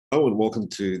Hello and welcome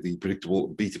to the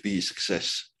Predictable B2B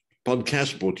Success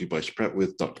podcast brought to you by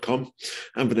Sproutwith.com.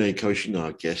 I'm Vinay Koshin.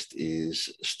 Our guest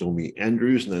is Stormie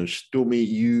Andrews. Now, Stormie,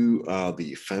 you are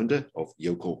the founder of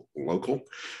Yokel Local.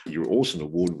 You're also an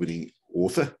award-winning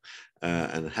author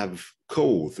and have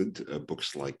co-authored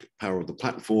books like Power of the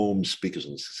Platform, Speakers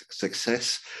on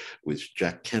Success with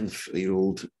Jack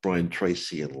Canfield,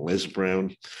 Tracy, and Les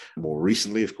Brown. More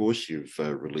recently, of course, you've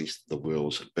released the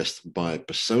world's best buyer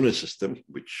persona system,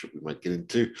 which we might get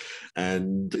into.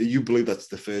 And you believe that's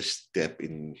the first step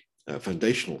in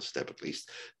foundational step, at least,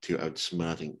 to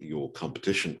outsmarting your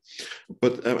competition.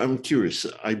 But I'm curious,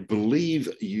 I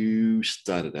believe you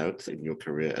started out in your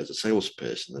career as a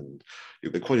salesperson and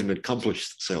you're quite an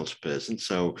accomplished salesperson.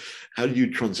 So how do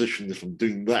you transition from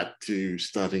doing that to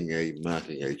starting a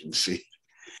marketing agency?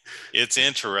 It's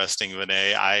interesting,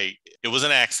 Vinay. It was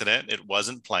an accident. It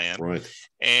wasn't planned. Right.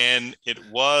 And it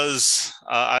was,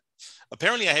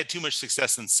 apparently I had too much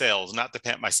success in sales, not to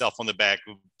pat myself on the back,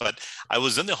 but I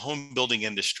was in the home building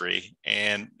industry.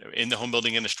 And in the home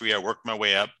building industry, I worked my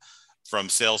way up from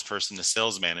salesperson to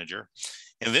sales manager.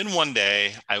 And then one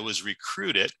day I was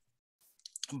recruited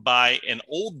by an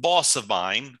old boss of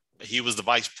mine. He was the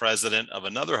vice president of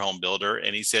another home builder.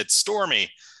 And he said, Stormie,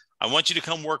 I want you to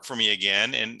come work for me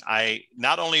again. And I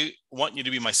not only want you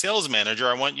to be my sales manager,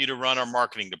 I want you to run our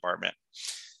marketing department.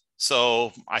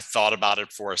 So I thought about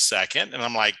it for a second and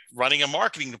I'm like, running a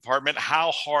marketing department, how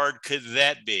hard could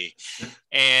that be?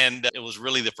 And it was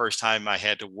really the first time I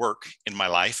had to work in my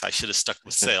life. I should have stuck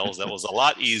with sales. That was a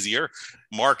lot easier.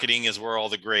 Marketing is where all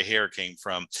the gray hair came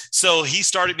from. So he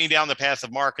started me down the path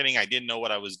of marketing. I didn't know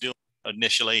what I was doing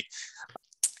initially.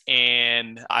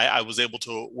 And I was able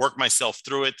to work myself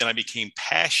through it. Then I became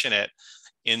passionate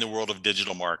in the world of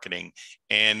digital marketing.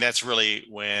 And that's really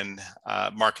when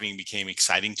marketing became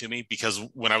exciting to me, because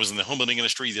when I was in the home building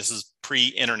industry, this is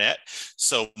pre-internet.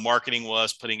 So marketing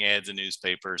was putting ads in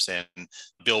newspapers and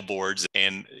billboards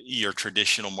and your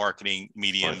traditional marketing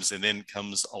mediums. Right. And then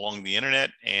comes along the internet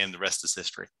and the rest is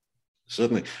history.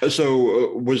 Certainly.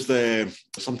 So was there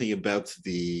something about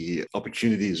the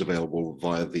opportunities available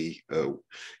via the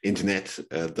internet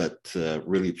that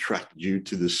really attracted you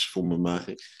to this form of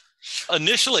marketing?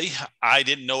 Initially, I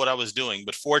didn't know what I was doing,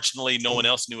 but fortunately, no one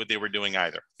else knew what they were doing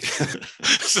either.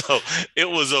 So it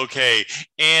was okay.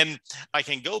 And I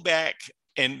can go back,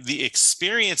 and the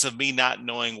experience of me not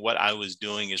knowing what I was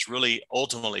doing is really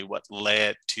ultimately what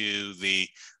led to the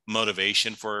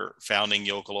motivation for founding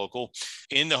Yokel Local.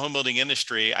 In the home building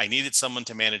industry, I needed someone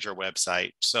to manage our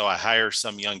website. So I hired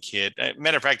some young kid.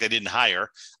 Matter of fact, I didn't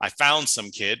hire. I found some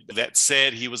kid that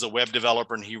said he was a web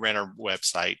developer and he ran our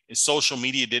website. Social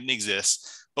media didn't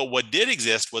exist, but what did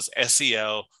exist was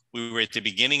SEO. We were at the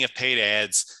beginning of paid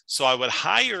ads. So I would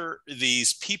hire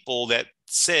these people that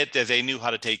said that they knew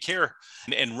how to take care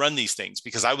and run these things,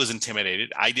 because I was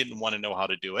intimidated. I didn't want to know how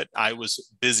to do it. I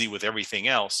was busy with everything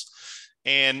else.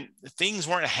 And things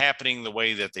weren't happening the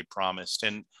way that they promised.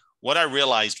 And what I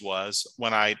realized was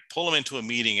when I pull them into a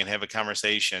meeting and have a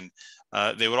conversation,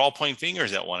 they would all point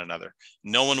fingers at one another.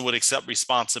 No one would accept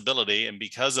responsibility. And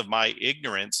because of my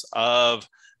ignorance of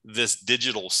this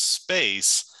digital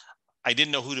space, I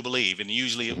didn't know who to believe. And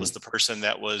usually it was the person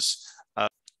that was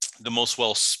the most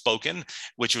well-spoken,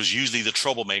 which was usually the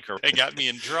troublemaker. It got me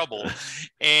in trouble.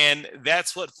 And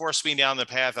that's what forced me down the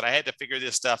path that I had to figure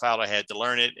this stuff out. I had to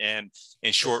learn it. And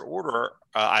in short order,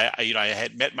 I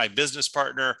had met my business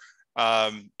partner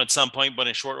at some point, but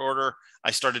in short order,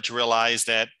 I started to realize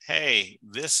that, hey,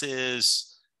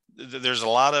 there's a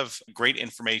lot of great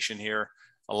information here.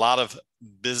 A lot of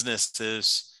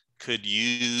businesses could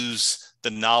use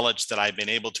the knowledge that I've been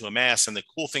able to amass. And the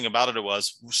cool thing about it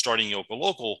was starting Yokel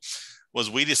Local was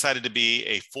we decided to be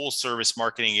a full service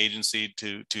marketing agency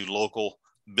to local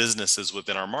businesses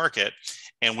within our market.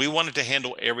 And we wanted to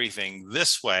handle everything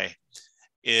this way.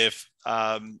 If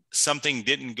something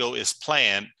didn't go as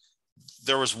planned,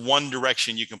 there was one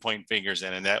direction you can point fingers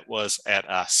in, and that was at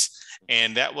us.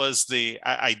 And that was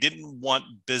I didn't want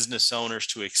business owners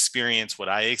to experience what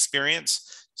I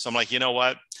experienced. So I'm like, you know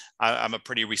what? I'm a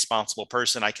pretty responsible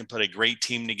person. I can put a great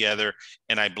team together,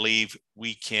 and I believe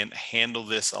we can handle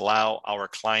this, allow our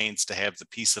clients to have the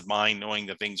peace of mind knowing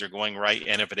that things are going right.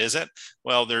 And if it isn't,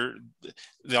 well,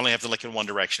 they only have to look in one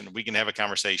direction. We can have a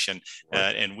conversation,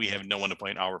 and we have no one to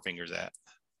point our fingers at.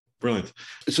 Brilliant.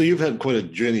 So you've had quite a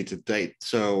journey to date.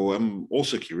 So I'm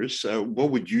also curious,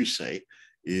 what would you say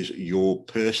is your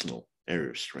personal area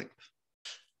of strength?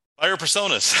 Buyer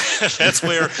personas. That's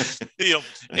where,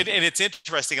 and it's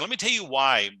interesting. Let me tell you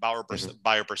why buyer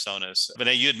personas.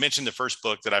 Vinay, you had mentioned the first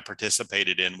book that I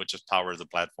participated in, which is Power of the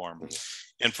Platform.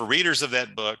 And for readers of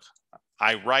that book,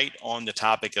 I write on the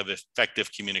topic of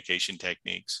effective communication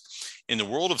techniques. In the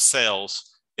world of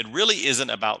sales, it really isn't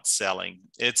about selling.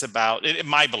 It's about,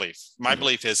 my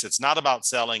belief is it's not about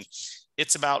selling.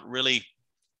 It's about really,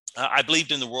 I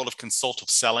believed in the world of consultative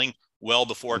selling well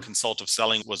before consultative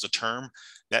selling was a term.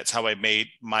 That's how I made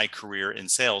my career in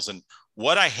sales. And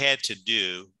what I had to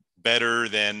do better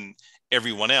than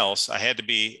everyone else, I had to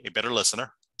be a better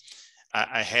listener.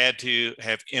 I had to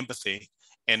have empathy.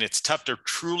 And it's tough to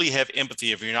truly have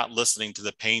empathy if you're not listening to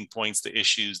the pain points, the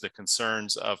issues, the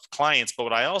concerns of clients. But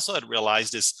what I also had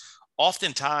realized is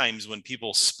oftentimes when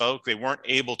people spoke, they weren't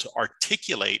able to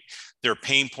articulate their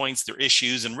pain points, their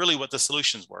issues, and really what the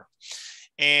solutions were.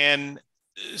 And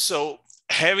so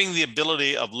having the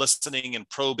ability of listening and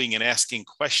probing and asking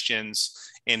questions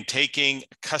and taking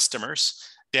customers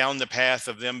down the path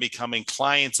of them becoming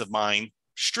clients of mine,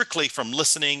 strictly from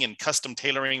listening and custom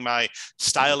tailoring my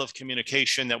style of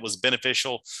communication that was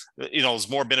beneficial, was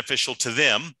more beneficial to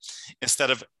them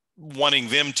instead of wanting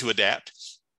them to adapt,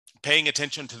 paying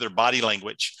attention to their body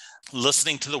language,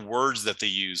 listening to the words that they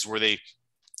use. Were the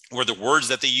words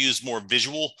that they use more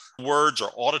visual words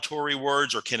or auditory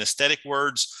words or kinesthetic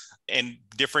words, and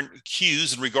different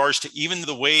cues in regards to even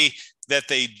the way that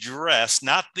they dress,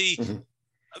 not the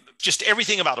just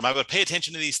everything about them. I would pay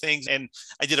attention to these things, and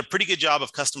I did a pretty good job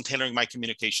of custom tailoring my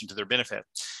communication to their benefit.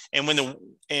 And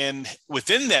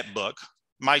within that book,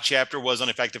 my chapter was on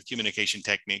effective communication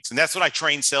techniques, and that's what I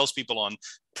trained salespeople on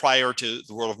prior to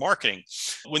the world of marketing.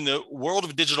 When the world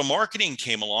of digital marketing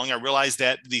came along, I realized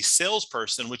that the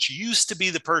salesperson, which used to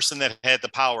be the person that had the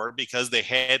power because they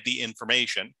had the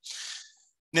information,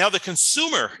 now the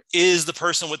consumer is the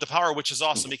person with the power, which is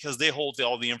awesome because they hold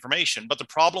all the information. But the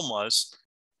problem was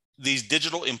these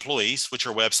digital employees, which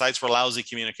are websites, were lousy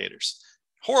communicators,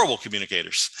 horrible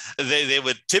communicators. They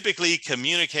would typically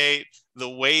communicate the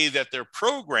way that they're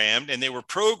programmed, and they were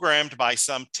programmed by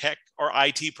some tech or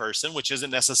IT person, which isn't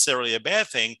necessarily a bad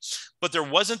thing, but there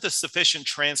wasn't the sufficient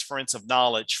transference of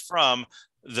knowledge from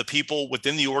the people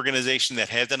within the organization that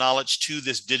had the knowledge to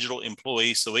this digital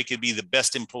employee so it could be the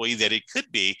best employee that it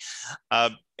could be,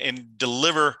 and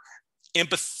deliver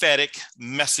empathetic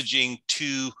messaging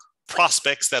to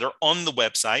prospects that are on the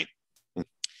website.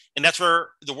 And that's where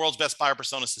the world's best buyer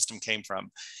persona system came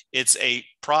from. It's a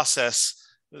process,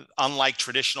 unlike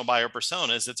traditional buyer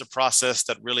personas, it's a process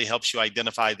that really helps you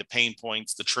identify the pain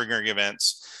points, the triggering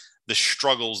events, the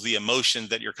struggles, the emotions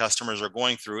that your customers are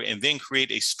going through, and then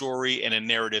create a story and a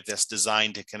narrative that's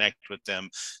designed to connect with them.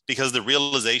 Because the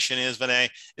realization is, Vinay,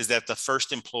 is that the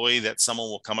first employee that someone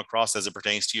will come across as it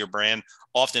pertains to your brand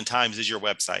oftentimes is your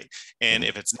website. And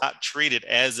if it's not treated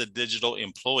as a digital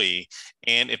employee,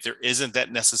 and if there isn't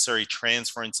that necessary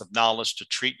transference of knowledge to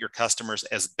treat your customers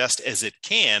as best as it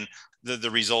can,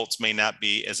 the results may not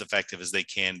be as effective as they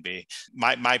can be.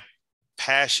 My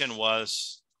passion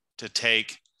was to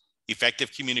take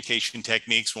effective communication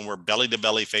techniques when we're belly to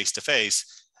belly, face to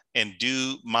face, and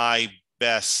do my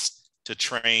best to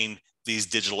train these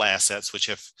digital assets, which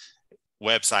have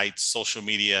websites, social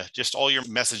media, just all your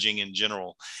messaging in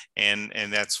general. And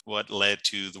that's what led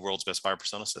to the world's best buyer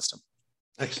persona system.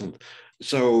 Excellent.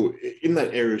 So in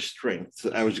that area of strength,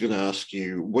 I was going to ask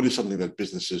you, what is something that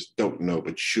businesses don't know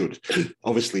but should?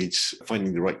 Obviously, it's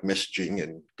finding the right messaging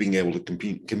and being able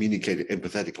to communicate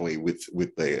empathetically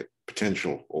with their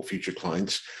potential or future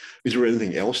clients. Is there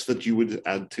anything else that you would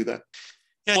add to that?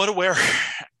 Yeah,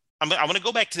 I'm going to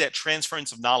go back to that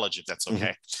transference of knowledge, if that's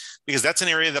okay, because that's an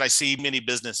area that I see many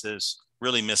businesses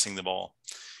really missing the ball.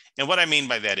 And what I mean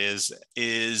by that is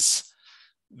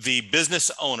the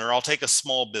business owner, I'll take a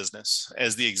small business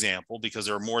as the example because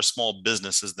there are more small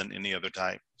businesses than any other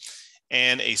type.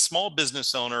 And a small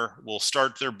business owner will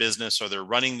start their business or they're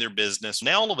running their business.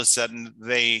 Now, all of a sudden,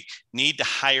 they need to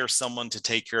hire someone to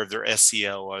take care of their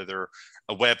SEO or their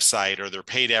website or their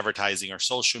paid advertising or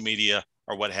social media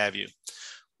or what have you.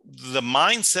 The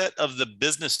mindset of the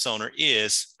business owner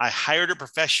is, I hired a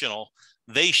professional.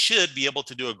 They should be able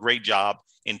to do a great job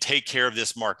and take care of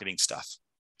this marketing stuff.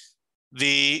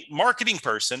 The marketing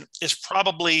person is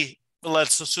probably,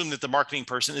 let's assume that the marketing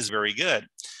person is very good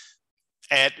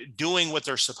at doing what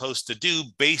they're supposed to do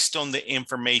based on the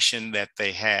information that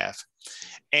they have.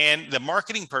 And the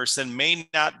marketing person may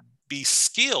not be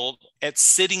skilled at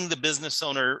sitting the business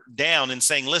owner down and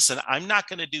saying, listen, I'm not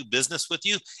going to do business with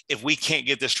you if we can't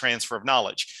get this transfer of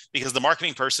knowledge, because the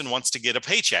marketing person wants to get a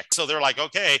paycheck. So they're like,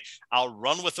 okay, I'll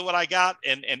run with what I got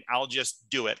and I'll just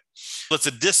do it. It's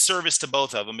a disservice to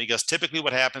both of them, because typically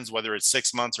what happens, whether it's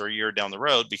 6 months or a year down the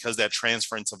road, because that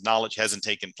transference of knowledge hasn't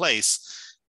taken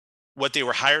place, what they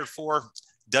were hired for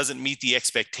doesn't meet the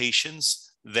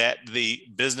expectations that the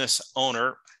business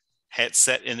owner had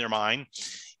set in their mind.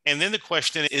 And then the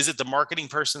question, is it the marketing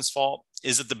person's fault?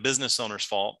 Is it the business owner's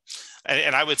fault?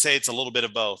 And I would say it's a little bit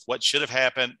of both. What should have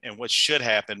happened and what should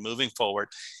happen moving forward.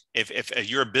 If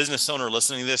you're a business owner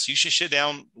listening to this, you should sit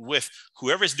down with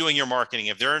whoever's doing your marketing.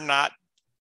 If they're not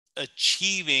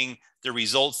achieving the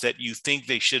results that you think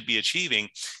they should be achieving,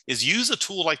 is use a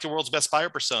tool like the world's best buyer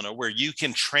persona, where you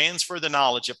can transfer the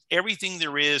knowledge of everything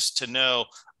there is to know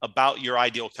about your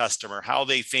ideal customer, how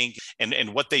they think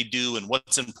and what they do and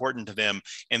what's important to them.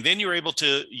 And then you're able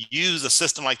to use a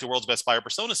system like the world's best buyer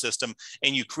persona system,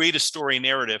 and you create a story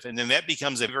narrative. And then that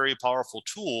becomes a very powerful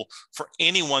tool for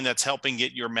anyone that's helping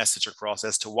get your message across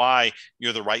as to why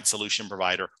you're the right solution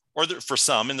provider, or for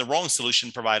some, and the wrong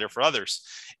solution provider for others.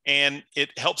 And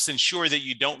it helps ensure that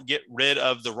you don't get rid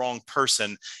of the wrong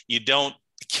person. You don't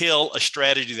kill a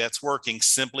strategy that's working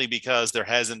simply because there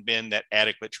hasn't been that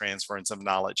adequate transference of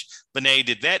knowledge. Vinay,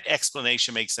 did that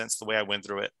explanation make sense the way I went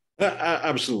through it?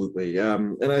 Absolutely.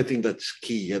 And I think that's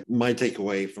key. My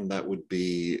takeaway from that would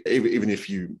be, even if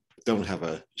you don't have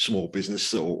a small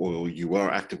business, or you are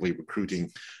actively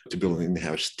recruiting to build an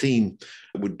in-house team,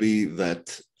 would be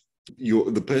that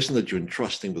the person that you're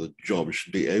entrusting with a job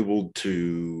should be able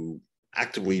to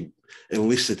actively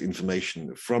elicit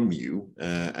information from you,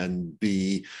 and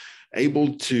be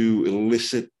able to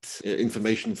elicit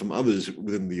information from others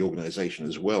within the organization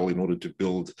as well, in order to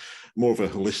build more of a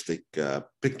holistic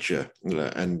picture.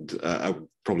 And I would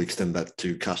probably extend that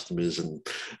to customers and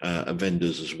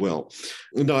vendors as well.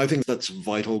 No, I think that's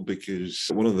vital, because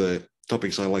one of the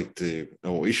topics I like to,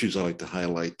 or issues I like to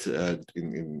highlight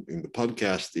in the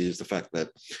podcast, is the fact that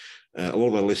a lot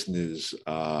of our listeners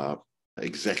are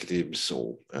executives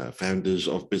or founders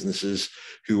of businesses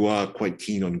who are quite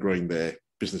keen on growing their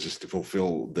businesses to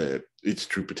fulfill its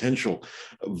true potential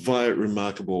via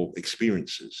remarkable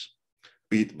experiences,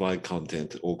 be it via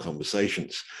content or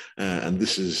conversations. And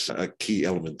this is a key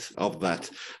element of that.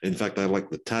 In fact, I like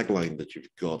the tagline that you've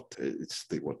got. It's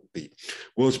the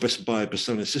world's best buyer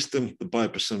persona system, the buyer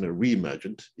persona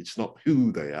reimagined. It's not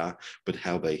who they are, but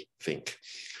how they think.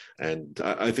 And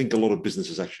I think a lot of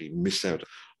businesses actually miss out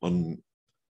on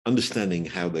understanding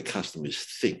how their customers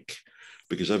think,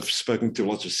 because I've spoken to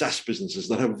lots of SaaS businesses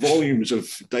that have volumes of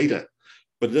data,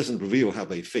 but it doesn't reveal how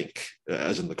they think,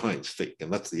 as in the clients think,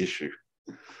 and that's the issue.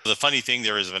 The funny thing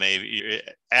there is, Vinay, you're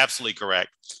absolutely correct.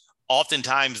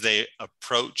 Oftentimes they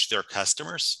approach their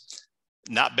customers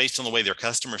not based on the way their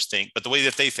customers think, but the way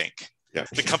that they think,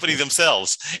 the company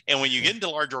themselves. And when you get into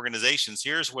large organizations,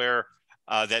 here's where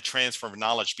that transference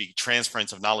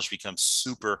of knowledge becomes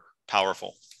super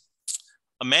powerful.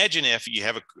 Imagine if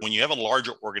when you have a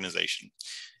larger organization,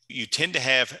 you tend to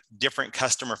have different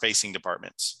customer-facing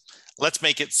departments. Let's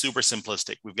make it super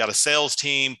simplistic. We've got a sales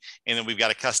team, and then we've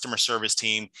got a customer service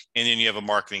team, and then you have a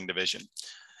marketing division.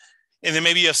 And then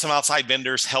maybe you have some outside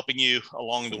vendors helping you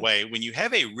along the way. When you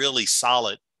have a really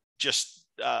solid, just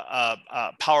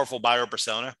powerful buyer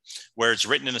persona, where it's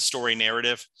written in a story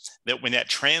narrative, that when that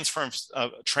transference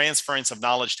of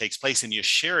knowledge takes place, and you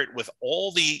share it with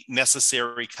all the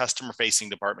necessary customer-facing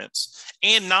departments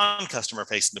and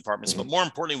non-customer-facing departments, but more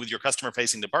importantly with your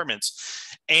customer-facing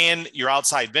departments and your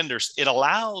outside vendors, it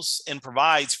allows and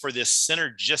provides for this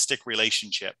synergistic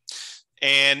relationship.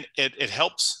 And it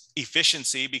helps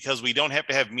efficiency, because we don't have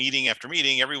to have meeting after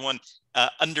meeting. Everyone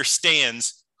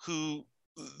understands who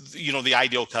the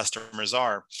ideal customers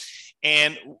are.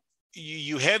 And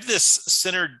you have this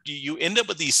you end up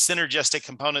with these synergistic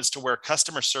components to where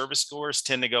customer service scores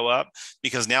tend to go up,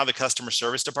 because now the customer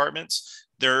service departments,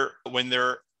 when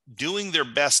they're doing their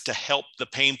best to help the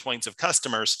pain points of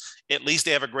customers, at least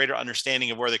they have a greater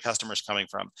understanding of where the customer is coming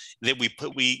from. That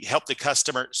we help the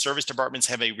customer service departments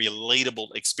have a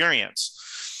relatable experience.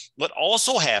 What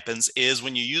also happens is,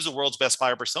 when you use a world's best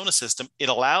buyer persona system, it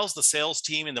allows the sales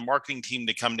team and the marketing team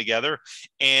to come together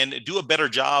and do a better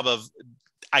job of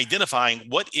identifying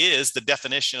what is the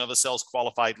definition of a sales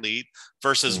qualified lead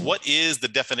versus what is the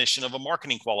definition of a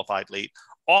marketing qualified lead.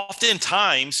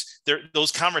 Oftentimes,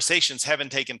 those conversations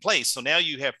haven't taken place. So now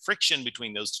you have friction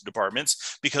between those two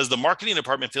departments, because the marketing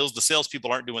department feels the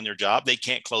salespeople aren't doing their job. They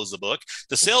can't close the book.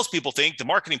 The salespeople think the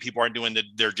marketing people aren't doing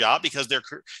their job, because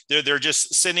they're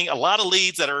just sending a lot of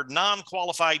leads that are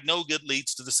non-qualified, no good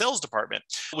leads to the sales department.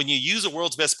 When you use a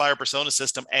world's best buyer persona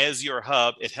system as your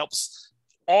hub, it helps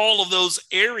all of those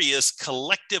areas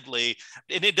collectively.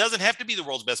 And it doesn't have to be the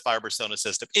world's best buyer persona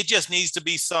system. It just needs to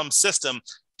be some system.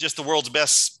 Just the world's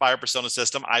best buyer persona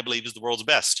system, I believe, is the world's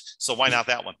best. So why not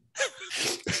that one?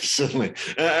 Certainly.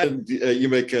 And you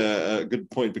make a good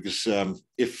point, because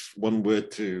if one were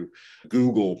to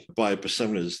Google buyer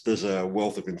personas, there's a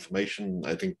wealth of information.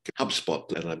 I think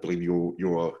HubSpot, and I believe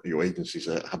your agency's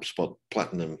a HubSpot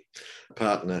Platinum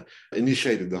partner,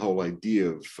 initiated the whole idea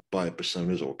of buyer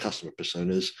personas or customer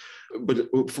personas. But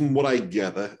from what I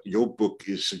gather, your book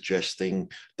is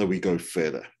suggesting that we go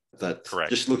further. That Correct.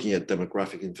 Just looking at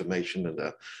demographic information and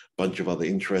a bunch of other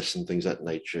interests and things of that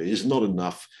nature is not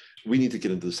enough. We need to get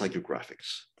into the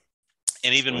psychographics.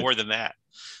 And even more than that.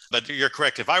 But you're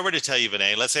correct. If I were to tell you,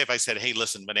 Vinay, let's say if I said, hey,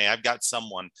 listen, Vinay, I've got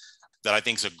someone that I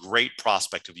think is a great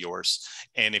prospect of yours.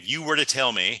 And if you were to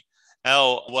tell me,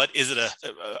 oh, what is it,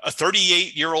 a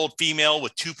 38-year-old female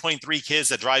with 2.3 kids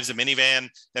that drives a minivan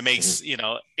that makes,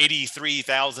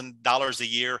 $83,000 a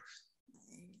year?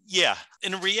 Yeah.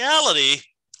 In reality,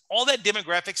 all that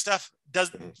demographic stuff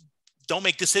don't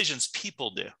make decisions.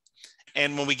 People do.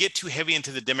 And when we get too heavy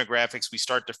into the demographics, we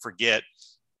start to forget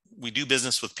we do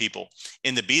business with people.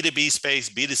 In the B2B space,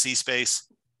 B2C space,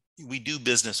 we do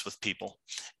business with people.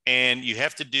 And you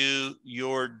have to do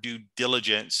your due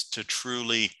diligence to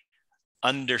truly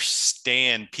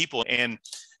understand people. And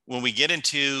when we get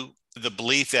into the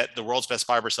belief that the world's best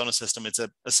buyer persona system, it's a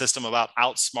system about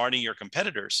outsmarting your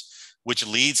competitors, which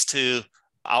leads to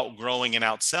outgrowing and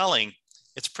outselling,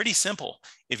 it's pretty simple.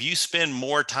 If you spend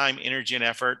more time, energy, and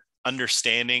effort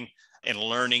understanding and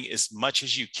learning as much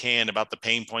as you can about the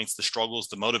pain points, the struggles,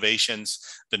 the motivations,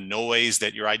 the noise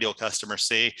that your ideal customers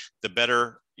see, the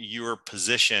better you're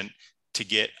positioned to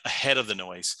get ahead of the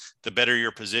noise, the better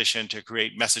you're positioned to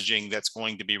create messaging that's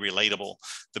going to be relatable,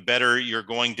 the better you're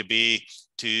going to be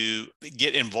to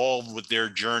get involved with their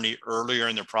journey earlier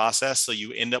in the process. So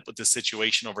you end up with the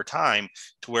situation over time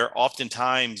to where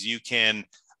oftentimes you can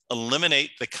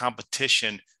eliminate the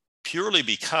competition purely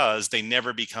because they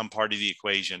never become part of the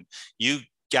equation. You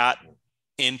got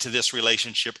into this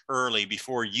relationship early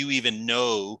before you even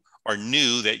know or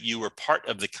knew that you were part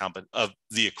of the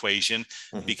equation,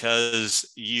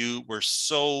 because you were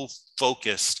so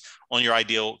focused on your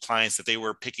ideal clients that they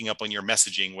were picking up on your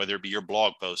messaging, whether it be your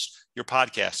blog post, your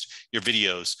podcast, your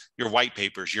videos, your white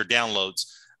papers, your downloads,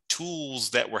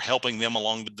 tools that were helping them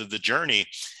along the journey.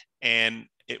 And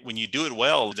when you do it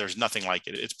well, there's nothing like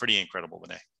it. It's pretty incredible,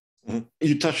 Vinay.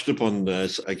 You touched upon,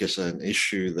 I guess, an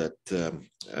issue that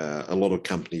a lot of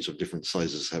companies of different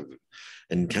sizes have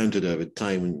encountered over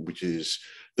time, which is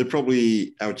they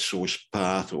probably outsource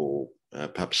part or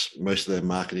perhaps most of their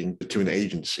marketing to an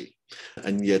agency.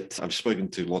 And yet I've spoken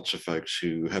to lots of folks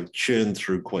who have churned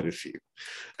through quite a few,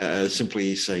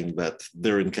 simply saying that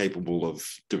they're incapable of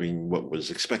doing what was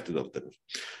expected of them.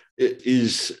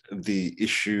 Is the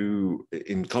issue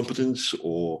incompetence,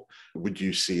 or would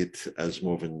you see it as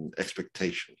more of an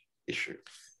expectation issue?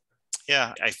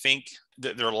 Yeah, I think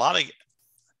that there are a lot of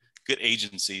good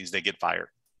agencies that get fired.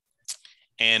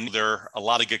 And there are a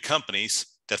lot of good companies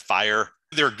that fire.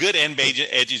 There are good and bad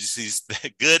agencies,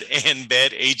 that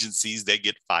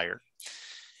get fired.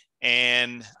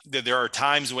 And there are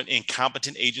times when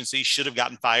incompetent agencies should have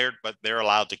gotten fired, but they're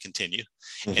allowed to continue.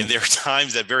 And there are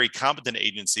times that very competent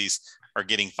agencies are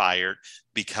getting fired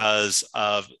because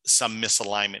of some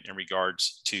misalignment in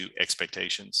regards to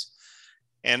expectations.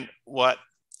 And what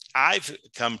I've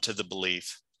come to the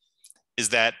belief is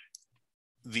that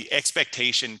the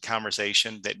expectation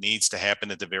conversation that needs to happen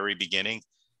at the very beginning,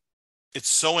 it's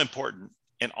so important.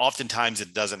 And oftentimes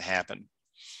it doesn't happen.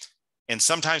 And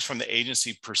sometimes from the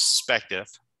agency perspective,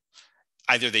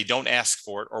 either they don't ask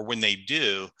for it, or when they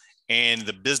do, and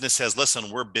the business says,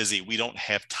 listen, we're busy, we don't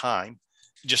have time,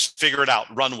 just figure it out,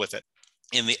 run with it.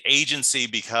 In the agency,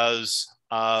 because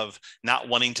of not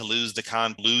wanting to lose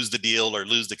the deal or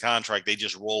lose the contract, they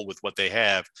just roll with what they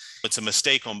have. It's a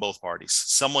mistake on both parties.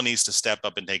 Someone needs to step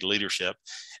up and take leadership,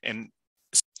 and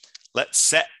let's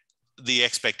set the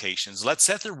expectations. Let's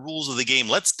set the rules of the game.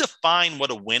 Let's define what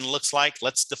a win looks like.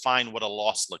 Let's define what a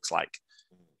loss looks like.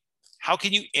 How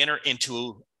can you enter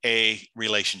into a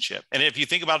relationship? And if you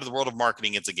think about it, the world of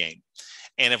marketing, it's a game.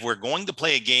 And if we're going to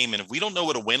play a game, and if we don't know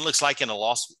what a win looks like and a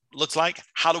loss looks like,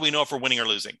 how do we know if we're winning or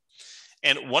losing?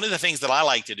 And one of the things that I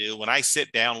like to do when I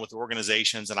sit down with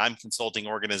organizations and I'm consulting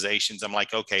organizations, I'm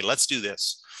like, okay, let's do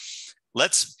this.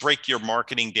 Let's break your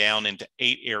marketing down into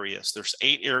 8 areas. There's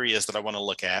 8 areas that I want to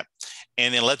look at.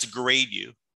 And then let's grade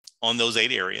you on those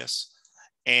 8 areas.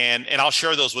 And I'll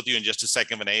share those with you in just a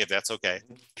second, Vinay, if that's okay.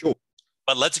 Sure.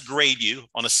 But let's grade you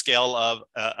on a scale of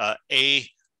A,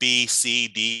 B, C,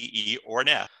 D, E, or an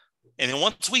F. And then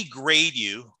once we grade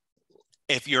you,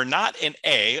 if you're not an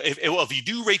A, if you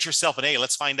do rate yourself an A,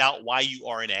 let's find out why you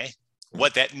are an A,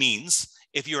 what that means.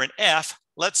 If you're an F,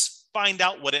 let's find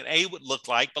out what an A would look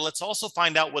like, but let's also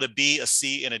find out what a B, a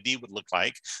C, and a D would look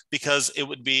like, because it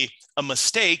would be a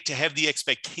mistake to have the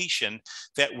expectation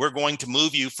that we're going to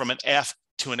move you from an F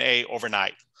to an A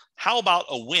overnight. How about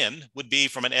a win would be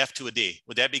from an F to a D?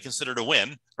 Would that be considered a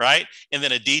win, right? And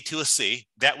then a D to a C,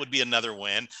 that would be another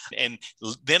win. And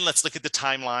then let's look at the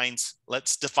timelines.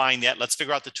 Let's define that. Let's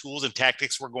figure out the tools and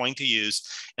tactics we're going to use,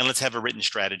 and let's have a written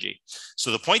strategy.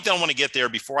 So the point that I want to get there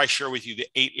before I share with you the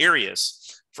 8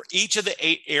 areas, for each of the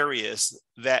 8 areas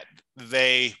that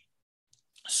they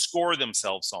score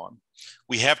themselves on,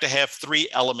 we have to have 3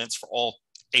 elements for all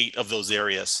 8 of those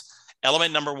areas.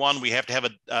 Element number 1, we have to have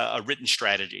a written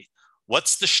strategy.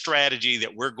 What's the strategy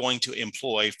that we're going to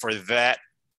employ for that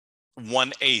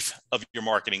 1/8 of your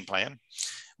marketing plan?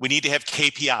 We need to have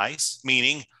KPIs,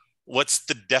 meaning what's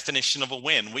the definition of a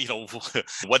win?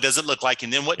 What does it look like?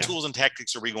 And then what tools and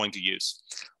tactics are we going to use?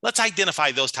 Let's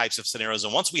identify those types of scenarios.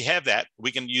 And once we have that,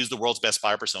 we can use the world's best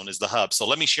buyer persona as the hub. So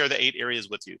let me share the 8 areas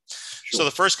with you. Sure. So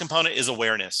the first component is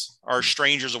awareness. Are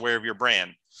strangers aware of your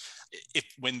brand?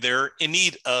 When they're in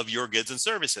need of your goods and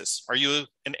services, are you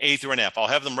an A through an F? I'll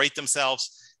have them rate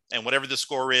themselves, and whatever the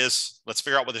score is, let's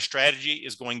figure out what the strategy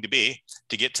is going to be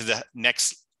to get to the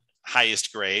next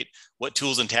highest grade. What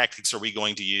tools and tactics are we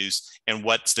going to use, and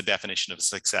what's the definition of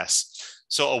success?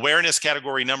 So awareness,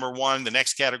 category number 1. The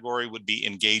next category would be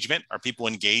engagement. Are people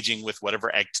engaging with whatever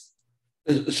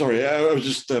Sorry, I was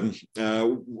just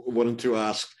wanting to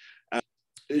ask,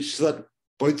 is that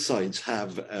both sides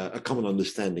have a common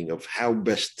understanding of how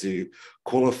best to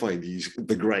qualify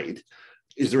the grade?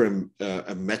 Is there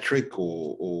a metric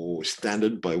or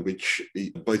standard by which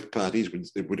both parties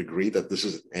would agree that this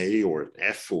is an A or an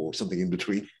F or something in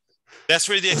between? That's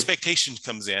where the expectation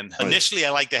comes in. Right. Initially, I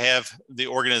like to have the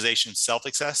organization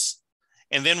self-assess.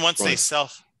 And then once they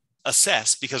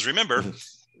self-assess, because remember,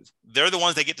 they're the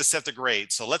ones that get to set the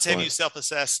grade. So let's have you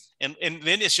self-assess. And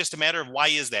then it's just a matter of why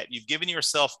is that? You've given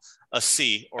yourself a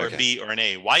C or a B or an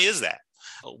A. Why is that?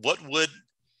 What would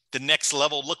the next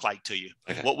level look like to you?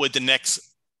 What would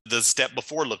the step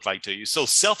before look like to you? So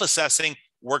self-assessing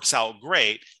works out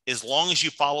great as long as you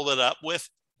follow it up with,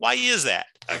 why is that?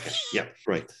 Okay. Yeah,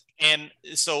 right. And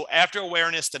so after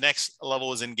awareness, the next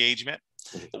level is engagement.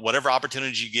 Whatever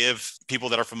opportunities you give people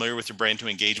that are familiar with your brand to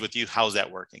engage with you, how's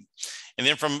that working? And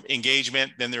then from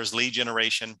engagement, then there's lead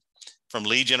generation. From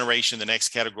lead generation, the next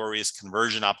category is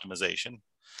conversion optimization.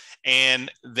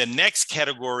 And the next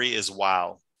category is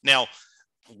wow. Now,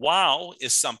 wow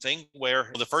is something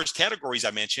where the first categories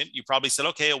I mentioned, you probably said,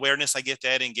 okay, awareness, I get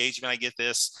that. Engagement, I get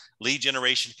this. Lead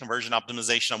generation, conversion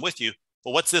optimization, I'm with you.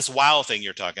 But what's this wow thing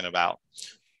you're talking about?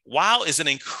 Wow is an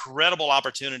incredible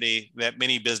opportunity that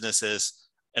many businesses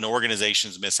and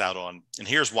organizations miss out on. And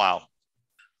here's wow.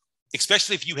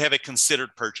 Especially if you have a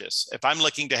considered purchase. If I'm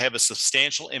looking to have a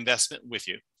substantial investment with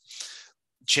you,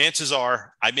 chances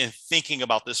are I've been thinking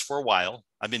about this for a while.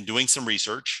 I've been doing some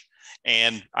research,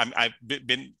 and I've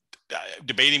been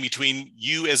debating between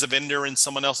you as a vendor and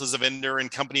someone else as a vendor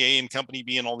and company A and company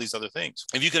B and all these other things.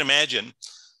 If you can imagine,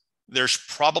 there's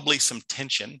probably some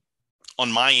tension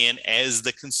on my end as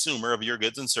the consumer of your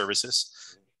goods and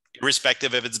services,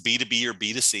 irrespective if it's B2B or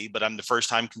B2C, but I'm the first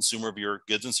time consumer of your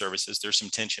goods and services. There's some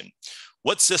tension.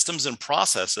 What systems and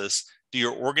processes does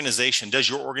your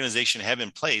organization have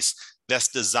in place that's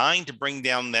designed to bring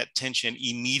down that tension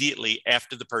immediately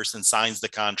after the person signs the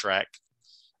contract,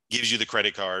 gives you the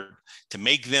credit card, to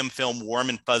make them feel warm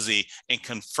and fuzzy and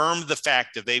confirm the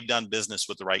fact that they've done business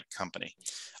with the right company?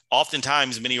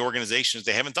 Oftentimes, many organizations,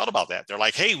 they haven't thought about that. They're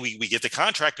like, hey, we get the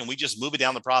contract and we just move it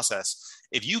down the process.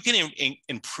 If you can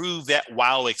improve that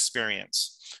wow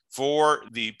experience for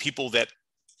the people that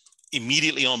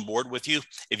immediately on board with you,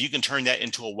 if you can turn that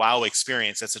into a wow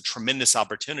experience, that's a tremendous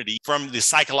opportunity. From the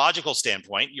psychological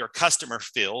standpoint, your customer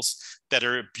feels that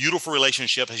a beautiful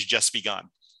relationship has just begun.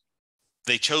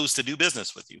 They chose to do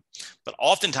business with you. But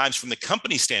oftentimes from the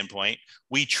company standpoint,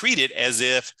 we treat it as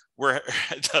if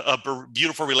a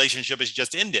beautiful relationship has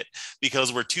just ended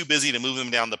because we're too busy to move them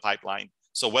down the pipeline.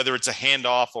 So whether it's a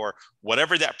handoff or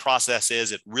whatever that process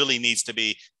is, it really needs to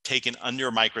be taken under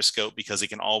a microscope because it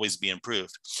can always be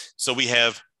improved. So we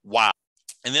have wow.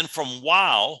 And then from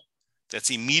wow, that's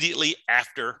immediately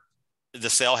after the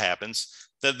sale happens,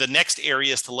 the next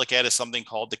area is to look at is something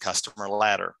called the customer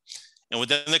ladder. And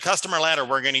within the customer ladder,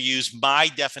 we're going to use my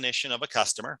definition of a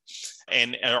customer,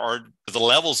 and the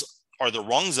levels are the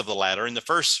rungs of the ladder. And the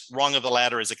first rung of the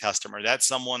ladder is a customer. That's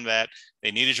someone that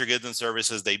they needed your goods and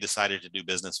services. They decided to do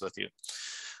business with you.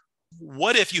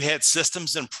 What if you had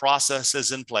systems and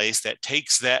processes in place that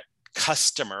takes that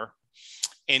customer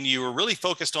and you were really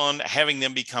focused on having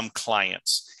them become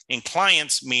clients? And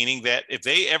clients, meaning that if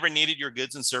they ever needed your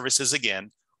goods and services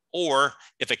again, or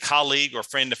if a colleague or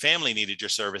friend or family needed your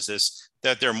services,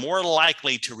 that they're more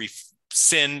likely to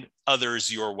send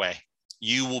others your way.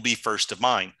 You will be first of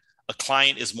mind. A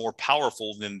client is more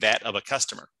powerful than that of a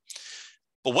customer.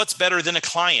 But what's better than a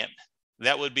client?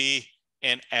 That would be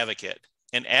an advocate.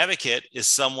 An advocate is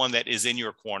someone that is in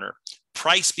your corner.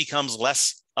 Price becomes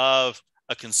less of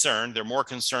a concern. They're more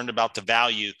concerned about the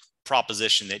value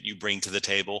proposition that you bring to the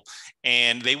table,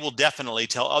 and they will definitely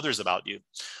tell others about you.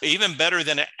 Even better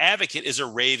than an advocate is a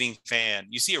raving fan.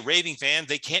 You see a raving fan,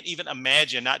 they can't even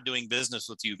imagine not doing business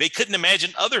with you. They couldn't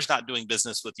imagine others not doing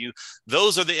business with you.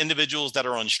 Those are the individuals that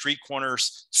are on street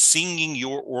corners singing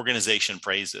your organization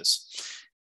praises.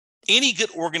 Any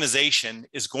good organization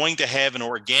is going to have an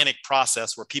organic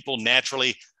process where people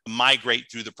naturally migrate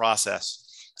through the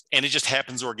process, and it just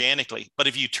happens organically. But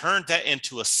if you turn that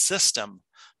into a system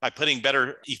by putting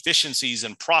better efficiencies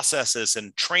and processes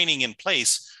and training in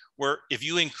place, where if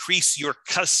you increase your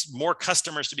more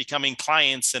customers to becoming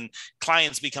clients and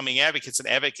clients becoming advocates and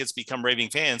advocates become raving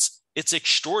fans, it's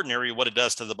extraordinary what it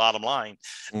does to the bottom line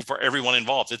for everyone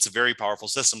involved. It's a very powerful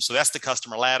system. So that's the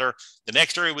customer ladder. The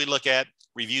next area we look at,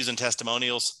 reviews and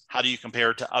testimonials. How do you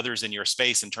compare to others in your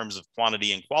space in terms of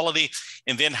quantity and quality?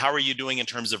 And then how are you doing in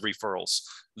terms of referrals?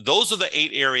 Those are the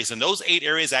 8 areas. And those 8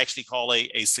 areas I actually call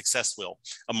a success wheel,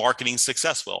 a marketing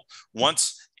success wheel.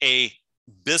 Once a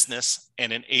business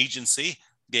and an agency,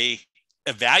 they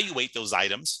evaluate those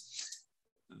items,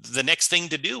 the next thing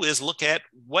to do is look at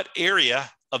what area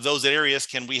of those areas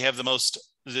can we have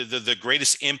the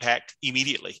greatest impact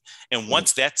immediately. And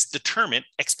once that's determined,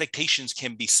 expectations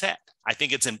can be set. I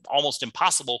think it's almost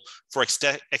impossible for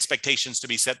expectations to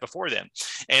be set before then.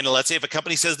 And let's say if a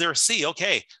company says they're a C,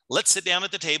 okay, let's sit down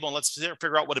at the table and let's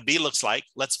figure out what a B looks like.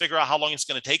 Let's figure out how long it's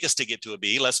going to take us to get to a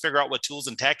B. Let's figure out what tools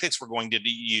and tactics we're going to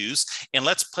use. And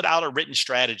let's put out a written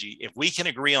strategy. If we can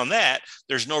agree on that,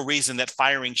 there's no reason that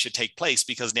firing should take place,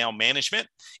 because now management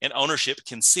and ownership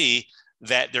can see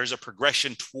that there's a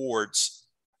progression towards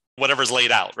whatever's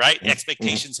laid out, right? Mm-hmm.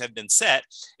 Expectations have been set.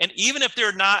 And even if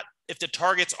if the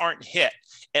targets aren't hit,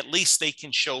 at least they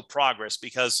can show progress,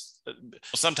 because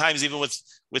sometimes even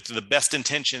with the best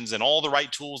intentions and all the right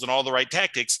tools and all the right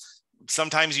tactics,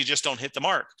 sometimes you just don't hit the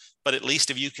mark. But at least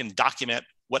if you can document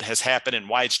what has happened and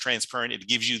why it's transparent, it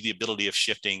gives you the ability of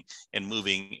shifting and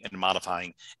moving and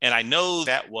modifying. And I know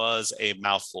that was a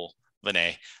mouthful,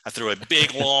 Vinay. I threw a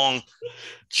big, long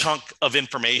chunk of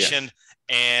information,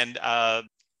 and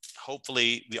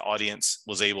hopefully the audience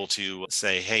was able to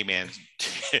say, hey, man,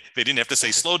 they didn't have to say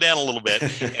slow down a little bit,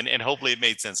 and hopefully it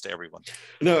made sense to everyone.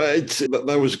 No,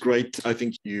 that was great. I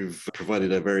think you've provided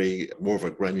more of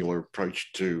a granular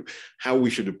approach to how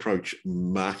we should approach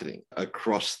marketing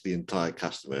across the entire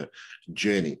customer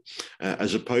journey,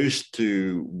 as opposed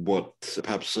to what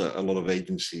perhaps a lot of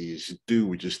agencies do,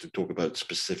 which is to talk about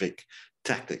specific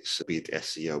tactics, be it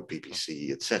SEO,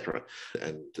 PPC, etc.,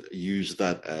 and use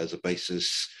that as a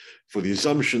basis for the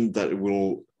assumption that it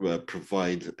will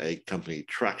provide a company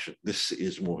traction. This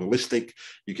is more holistic.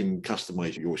 You can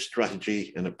customize your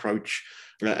strategy and approach,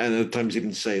 and at times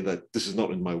even say that this is not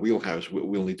in my wheelhouse.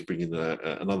 We'll need to bring in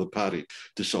another party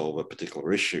to solve a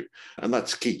particular issue, and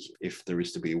that's key if there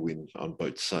is to be a win on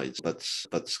both sides. That's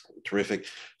terrific.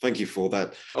 Thank you for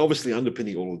that. Obviously,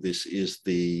 underpinning all of this is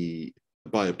the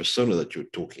buyer persona that you're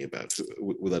talking about.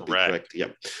 Would that be correct? Yeah.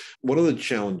 One of the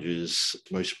challenges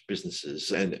most businesses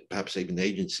and perhaps even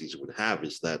agencies would have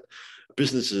is that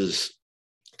businesses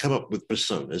come up with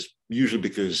personas, usually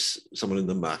because someone in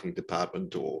the marketing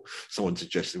department or someone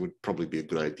suggested it would probably be a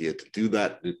good idea to do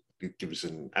that. It gives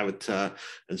an avatar.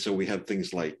 And so we have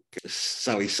things like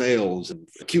Sally Sales and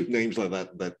cute names like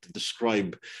that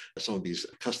describe some of these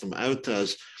custom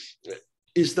avatars.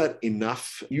 Is that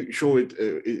enough?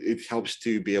 It helps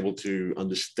to be able to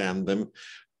understand them,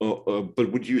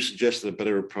 but would you suggest that a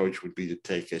better approach would be to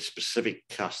take a specific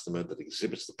customer that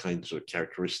exhibits the kinds of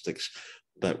characteristics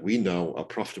that we know are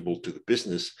profitable to the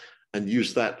business and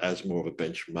use that as more of a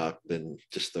benchmark than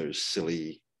just those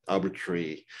silly,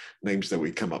 arbitrary names that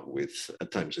we come up with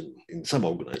at times in some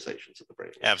organizations at the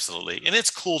very least? Absolutely. And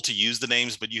it's cool to use the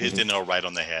names, but you hit the nail right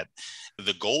on the head.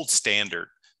 The gold standard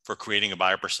for creating a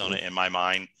buyer persona, in my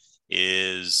mind,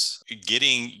 is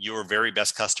getting your very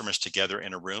best customers together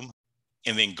in a room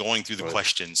and then going through the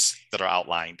questions that are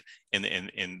outlined in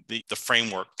the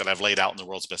framework that I've laid out in the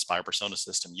world's best buyer persona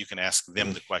system. You can ask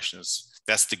them the questions.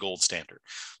 That's the gold standard.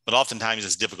 But oftentimes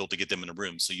it's difficult to get them in a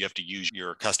room. So you have to use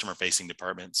your customer facing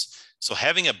departments. So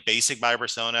having a basic buyer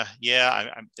persona,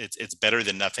 it's better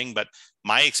than nothing. But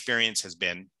my experience has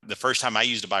been the first time I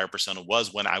used a buyer persona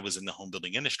was when I was in the home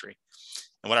building industry.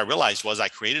 And what I realized was I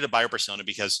created a buyer persona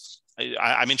because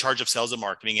I'm in charge of sales and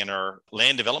marketing, and our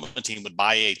land development team would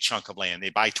buy a chunk of land. They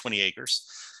buy 20 acres.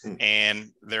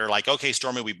 And they're like, okay,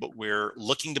 Stormie, we're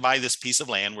looking to buy this piece of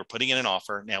land. We're putting in an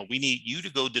offer. Now we need you to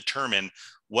go determine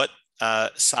what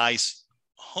size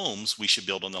homes we should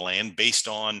build on the land based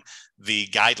on the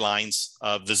guidelines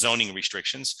of the zoning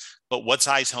restrictions, but what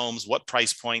size homes, what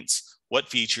price points, what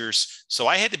features. So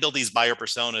I had to build these buyer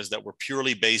personas that were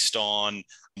purely based on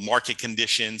market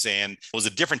conditions, and it was a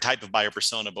different type of buyer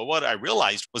persona. But what I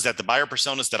realized was that the buyer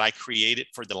personas that I created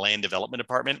for the land development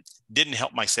department didn't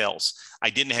help my sales. I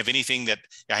didn't have anything that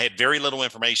I had very little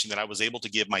information that I was able to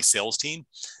give my sales team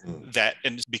that,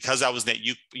 and because I was in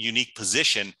that unique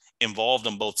position involved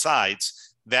on both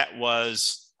sides,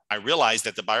 I realized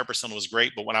that the buyer persona was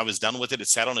great, but when I was done with it, it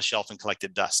sat on a shelf and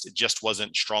collected dust. It just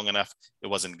wasn't strong enough. It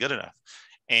wasn't good enough.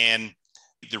 And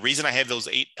the reason I have those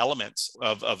 8 elements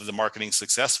of the marketing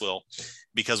success wheel,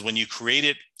 because when you create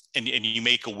it and you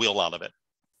make a wheel out of it,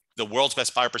 the world's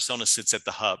best buyer persona sits at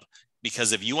the hub.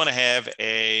 Because if you want to have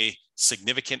a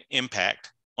significant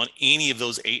impact on any of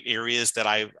those 8 areas that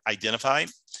I've identified,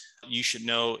 you should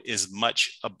know as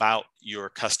much about your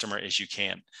customer as you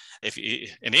can. If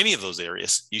in any of those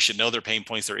areas, you should know their pain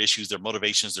points, their issues, their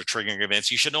motivations, their triggering events.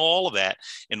 You should know all of that.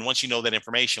 And once you know that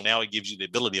information, now it gives you the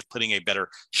ability of putting a better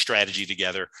strategy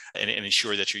together and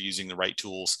ensure that you're using the right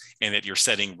tools and that you're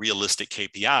setting realistic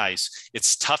KPIs.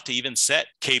 It's tough to even set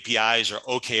KPIs or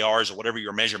OKRs or whatever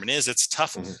your measurement is. It's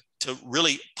tough to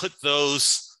really put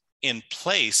those in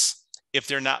place if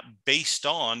they're not based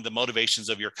on the motivations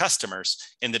of your customers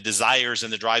and the desires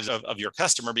and the drives of your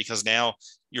customer, because now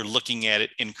you're looking at it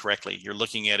incorrectly. You're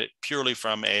looking at it purely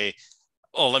from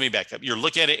let me back up. You're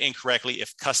looking at it incorrectly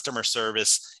if customer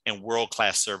service and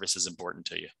world-class service is important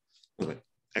to you. Okay.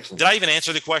 Excellent. Did I even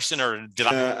answer the question, or did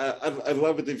I? I'd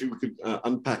love it if you could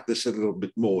unpack this a little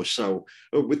bit more. So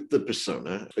with the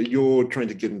persona, you're trying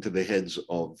to get into the heads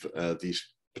of these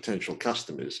potential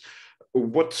customers.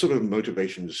 What sort of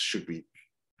motivations should we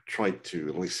try to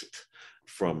elicit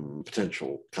from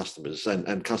potential customers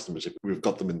and customers if we've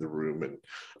got them in the room and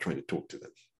trying to talk to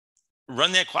them?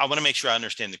 Run that. I want to make sure I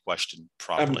understand the question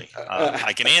properly.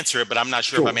 I can answer it, but I'm not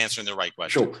sure if I'm answering the right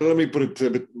question. Sure. Let me put it a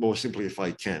bit more simply if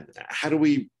I can. How do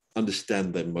we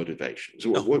understand their motivations?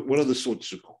 What are the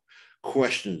sorts of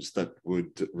questions that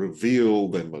would reveal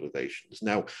their motivations?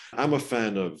 Now, I'm a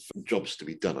fan of jobs to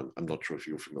be done. I'm not sure if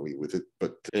you're familiar with it,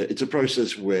 but it's a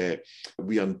process where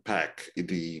we unpack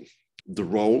the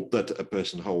role that a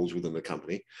person holds within the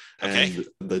company, and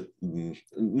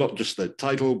not just their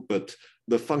title, but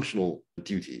the functional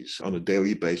duties on a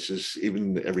daily basis,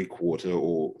 even every quarter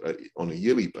or on a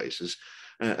yearly basis,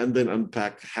 and then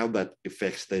unpack how that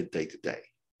affects their day-to-day.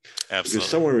 Absolutely. Because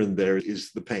somewhere in there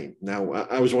is the pain. Now,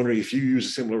 I was wondering if you use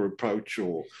a similar approach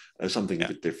or something a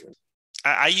bit different.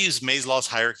 I use Maslow's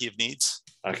hierarchy of needs.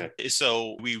 Okay.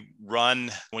 So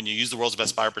when you use the world's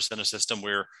best buyer persona system,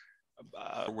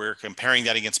 we're comparing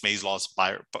that against Maslow's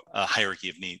hierarchy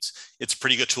of needs. It's a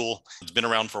pretty good tool. It's been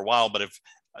around for a while, but if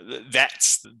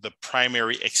that's the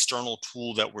primary external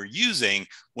tool that we're using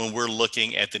when we're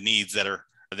looking at the needs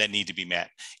that need to be met.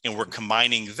 And we're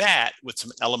combining that with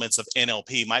some elements of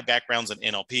NLP. My background's in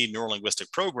NLP, neuro-linguistic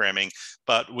programming,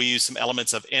 but we use some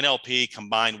elements of NLP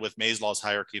combined with Maslow's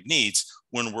hierarchy of needs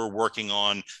when we're working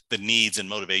on the needs and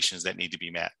motivations that need to be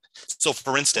met. So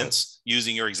for instance,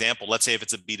 using your example, let's say if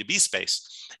it's a B2B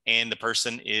space and the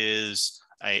person is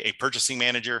a purchasing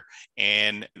manager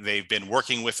and they've been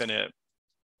working with a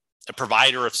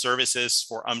provider of services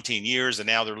for umpteen years, and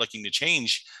now they're looking to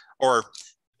change, or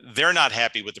they're not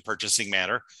happy with the purchasing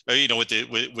matter,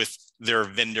 with their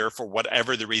vendor for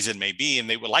whatever the reason may be, and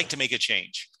they would like to make a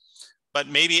change, but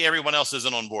maybe everyone else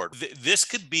isn't on board. This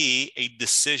could be a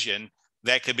decision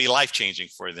that could be life-changing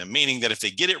for them, meaning that if they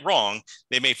get it wrong,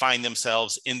 they may find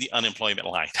themselves in the unemployment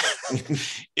line.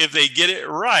 If they get it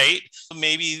right,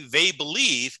 maybe they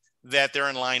believe that they're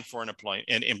in line for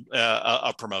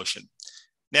a promotion.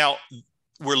 Now,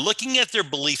 we're looking at their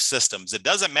belief systems. It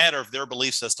doesn't matter if their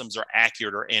belief systems are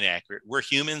accurate or inaccurate. We're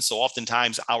humans, so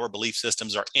oftentimes our belief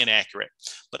systems are inaccurate.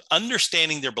 But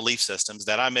understanding their belief systems,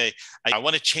 that I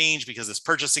want to change because this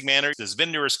purchasing manager, this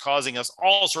vendor is causing us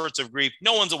all sorts of grief.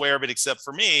 No one's aware of it except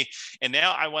for me. And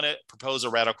now I want to propose a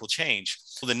radical change.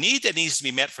 So the need that needs to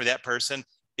be met for that person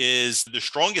is the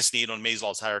strongest need on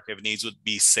Maslow's hierarchy of needs would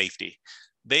be safety.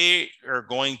 They are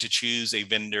going to choose a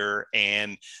vendor,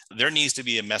 and there needs to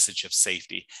be a message of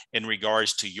safety in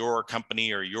regards to your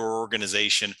company or your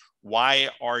organization. Why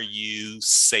are you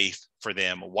safe for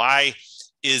them? Why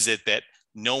is it that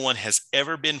no one has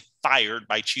ever been fired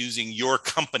by choosing your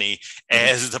company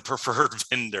as the preferred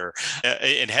vendor.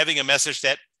 And having a message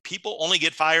that people only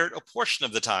get fired a portion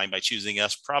of the time by choosing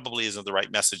us probably isn't the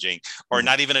right messaging, or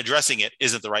not even addressing it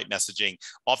isn't the right messaging.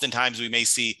 Oftentimes we may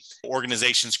see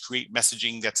organizations create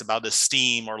messaging that's about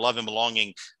esteem or love and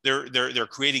belonging. They're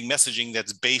creating messaging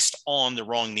that's based on the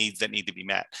wrong needs that need to be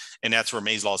met. And that's where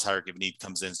Maslow's hierarchy of need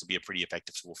comes in to be a pretty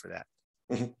effective tool for that.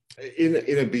 In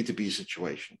a B2B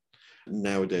situation,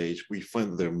 nowadays we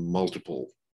find that there are multiple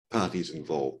parties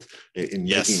involved in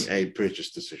making a purchase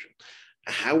decision.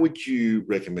 How would you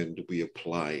recommend we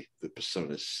apply the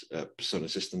persona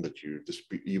system that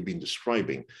you've been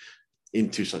describing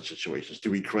into such situations? Do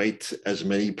we create as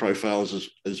many profiles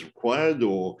as required,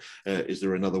 or is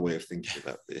there another way of thinking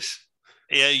about this?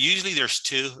 Yeah, usually there's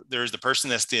two. There's the person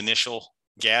that's the initial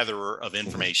gatherer of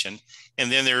information,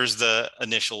 and then there's the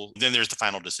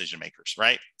final decision makers,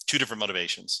 right? Two different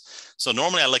motivations. So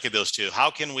normally I look at those two.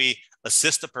 How can we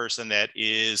assist the person that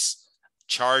is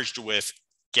charged with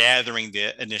gathering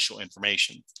the initial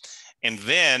information? And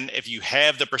then if you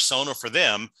have the persona for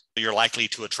them, you're likely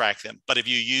to attract them. But if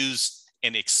you use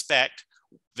and expect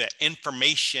the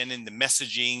information and the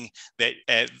messaging that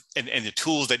and the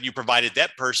tools that you provided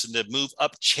that person to move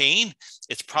up chain,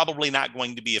 it's probably not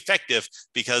going to be effective,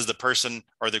 because the person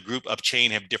or the group up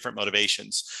chain have different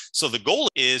motivations. So the goal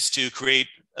is to create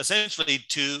essentially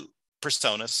two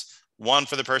personas, one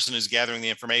for the person who's gathering the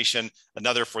information,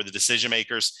 another for the decision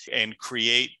makers, and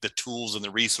create the tools and the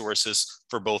resources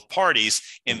for both parties.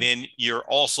 And then you're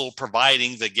also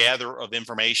providing the gatherer of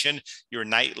information. You're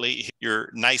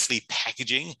nicely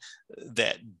packaging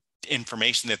that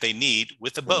information that they need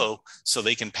with a bow so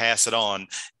they can pass it on.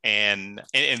 And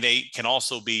they can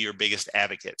also be your biggest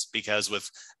advocates, because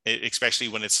especially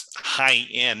when it's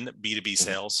high-end B2B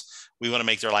sales, we want to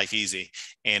make their life easy.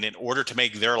 And in order to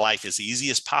make their life as easy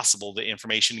as possible, the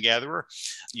information gatherer,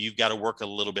 you've got to work a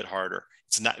little bit harder.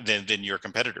 It's not than your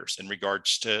competitors in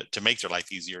regards to make their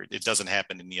life easier. It doesn't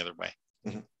happen any other way.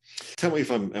 Mm-hmm. Tell me if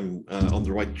I'm on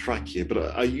the right track here,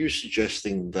 but are you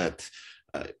suggesting that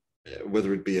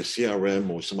whether it be a CRM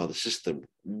or some other system,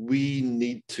 we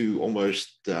need to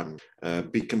almost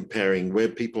be comparing where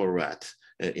people are at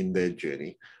in their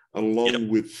journey, along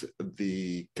with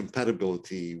the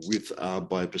compatibility with our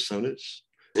buyer personas?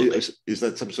 Is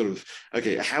that some sort of,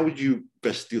 okay, how would you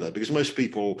best do that? Because most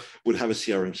people would have a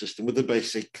CRM system with the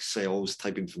basic sales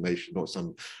type information or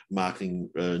some marketing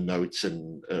notes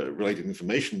and related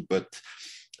information. But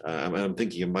I'm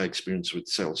thinking of my experience with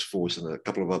Salesforce and a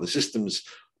couple of other systems.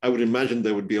 I would imagine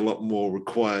there would be a lot more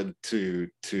required to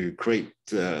create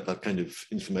that kind of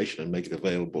information and make it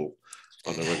available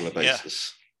on a regular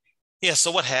basis. Yeah.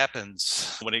 So what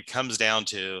happens when it comes down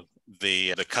to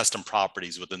the custom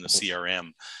properties within the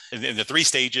CRM, and the three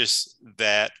stages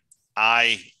that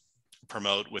I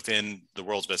promote within the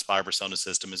world's best buyer persona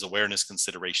system is awareness,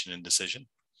 consideration, and decision.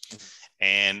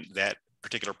 And that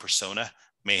particular persona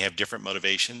may have different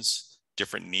motivations,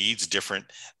 different needs, different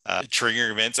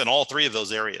triggering events in all three of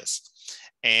those areas.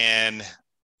 And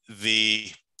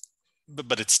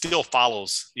but it still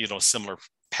follows, a similar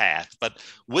path. But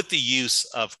with the use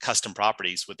of custom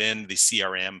properties within the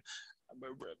CRM,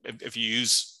 if you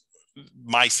use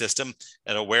my system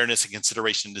at awareness and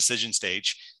consideration and decision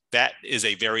stage, that is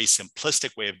a very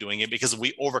simplistic way of doing it, because if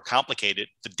we overcomplicate it,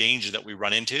 the danger that we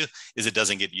run into is it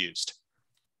doesn't get used.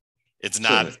 It's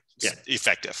not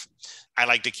effective. I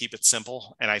like to keep it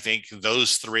simple, and I think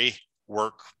those three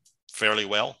work fairly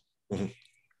well.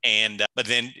 And but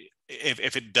then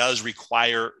if it does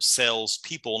require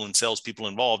salespeople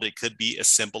involved, it could be as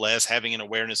simple as having an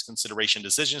awareness, consideration,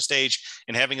 decision stage,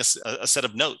 and having a set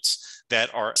of notes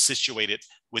that are situated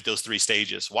with those three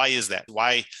stages. Why is that?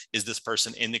 Why is this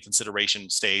person in the consideration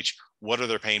stage? What are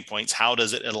their pain points? How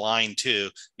does it align to,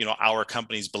 our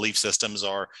company's belief systems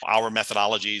or our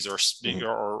methodologies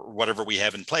or whatever we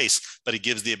have in place? But it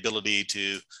gives the ability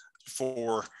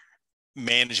for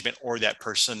management or that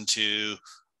person to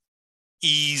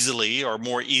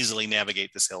more easily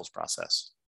navigate the sales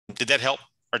process. Did that help?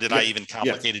 Or did I even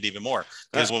complicate it even more?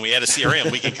 Because when we add a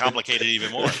CRM, we can complicate it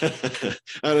even more.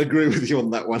 I'd agree with you on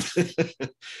that one.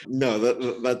 No,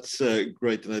 that's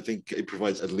great. And I think it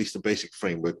provides at least a basic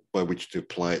framework by which to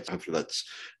apply it. Hopefully that's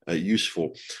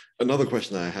useful. Another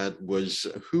question I had was,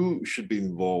 who should be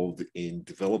involved in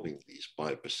developing these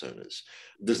buyer personas?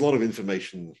 There's a lot of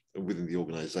information within the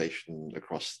organization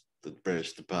across the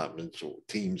various departments or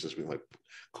teams, as we might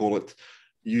call it.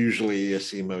 Usually a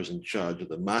CMO is in charge of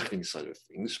the marketing side of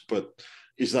things, but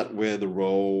is that where the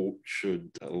role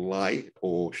should lie,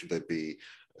 or should there be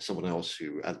someone else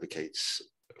who advocates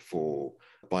for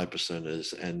buyer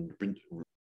personas and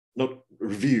not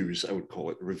reviews, I would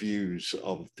call it reviews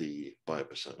of the buyer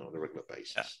persona on a regular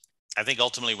basis? Yeah. I think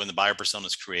ultimately when the buyer persona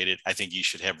is created, I think you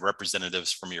should have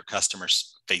representatives from your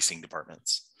customers facing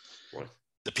departments. Right.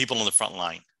 The people on the front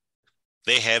line,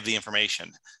 they have the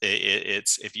information.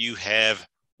 It's if you have,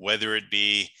 whether it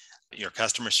be your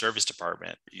customer service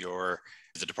department,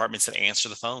 the departments that answer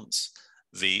the phones,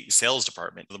 the sales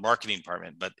department, the marketing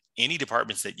department, but any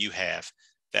departments that you have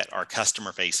that are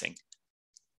customer facing,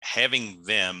 having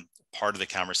them part of the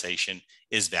conversation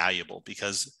is valuable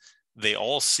because they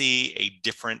all see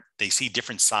different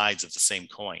sides of the same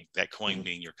coin, that coin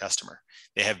being your customer.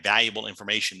 They have valuable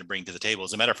information to bring to the table.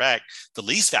 As a matter of fact, the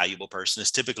least valuable person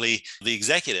is typically the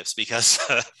executives because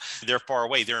they're far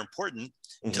away. They're important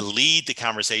to lead the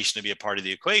conversation, to be a part of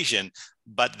the equation,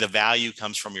 but the value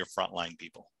comes from your frontline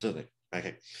people. Certainly.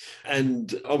 Okay.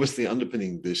 And obviously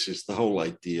underpinning this is the whole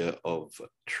idea of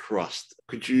trust.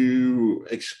 Could you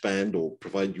expand or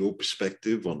provide your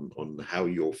perspective on how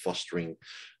you're fostering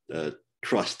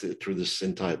trust through this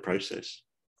entire process?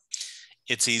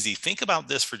 It's easy. Think about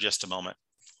this for just a moment.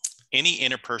 Any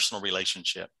interpersonal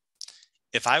relationship,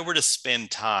 if I were to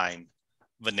spend time,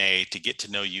 Vinay, to get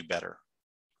to know you better,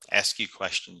 ask you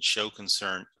questions, show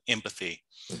concern, empathy.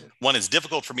 One, it's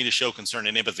difficult for me to show concern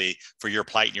and empathy for your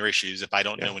plight and your issues if I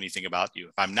don't know anything about you,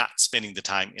 if I'm not spending the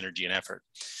time, energy, and effort.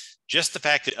 Just the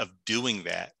fact of doing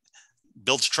that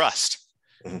builds trust.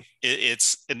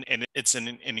 It's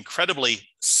an incredibly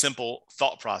simple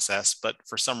thought process, but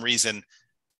for some reason,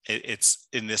 it's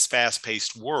in this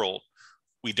fast-paced world,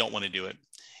 we don't want to do it.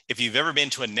 If you've ever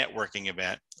been to a networking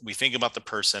event, we think about the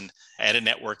person at a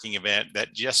networking event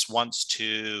that just wants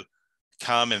to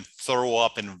come and throw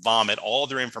up and vomit all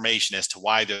their information as to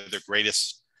why they're the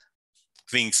greatest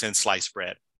thing since sliced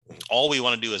bread. All we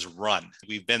want to do is run.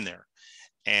 We've been there.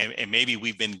 And maybe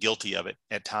we've been guilty of it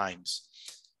at times.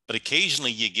 But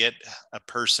occasionally you get a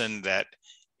person that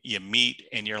you meet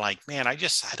and you're like, man, I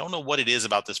don't know what it is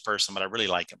about this person, but I really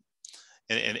like him.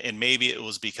 And maybe it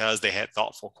was because they had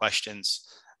thoughtful questions.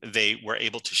 They were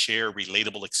able to share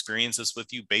relatable experiences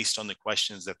with you based on the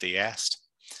questions that they asked.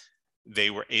 They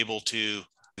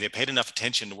paid enough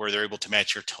attention to where they're able to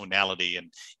match your tonality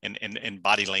and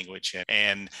body language.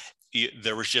 And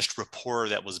there was just rapport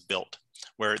that was built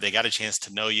where they got a chance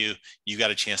to know you, you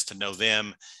got a chance to know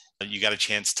them, you got a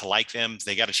chance to like them,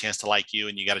 they got a chance to like you,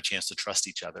 and you got a chance to trust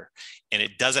each other. And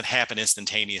it doesn't happen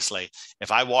instantaneously.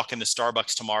 If I walk into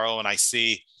Starbucks tomorrow and I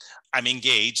see I'm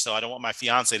engaged, so I don't want my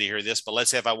fiance to hear this, but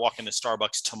let's say if I walk into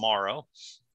Starbucks tomorrow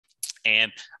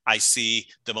and I see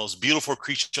the most beautiful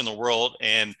creature in the world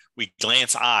and we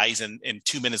glance eyes and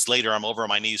 2 minutes later, I'm over on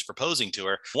my knees proposing to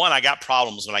her. One, I got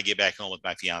problems when I get back home with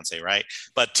my fiance, right?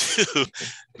 But two,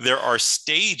 there are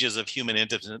stages of human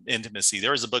intimacy.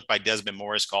 There is a book by Desmond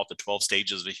Morris called The 12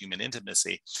 Stages of Human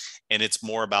Intimacy, and it's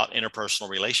more about interpersonal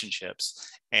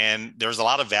relationships. And there's a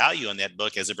lot of value in that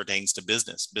book as it pertains to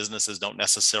business. Businesses don't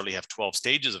necessarily have 12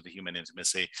 stages of human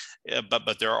intimacy,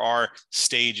 but there are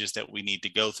stages that we need to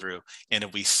go through. And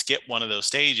if we skip one of those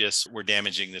stages, we're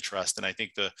damaging the trust. And I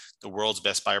think the world's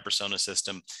best buyer persona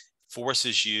system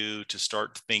forces you to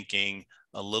start thinking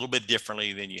a little bit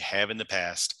differently than you have in the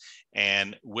past.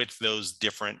 And with those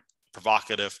different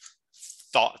provocative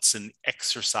thoughts and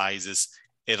exercises,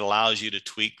 it allows you to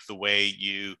tweak the way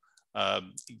you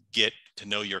get to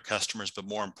know your customers, but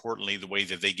more importantly, the way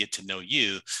that they get to know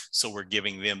you. So we're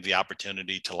giving them the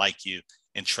opportunity to like you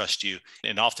and trust you,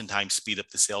 and oftentimes speed up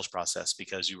the sales process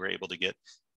because you were able to get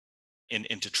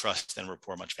into trust and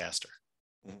rapport much faster.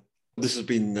 This has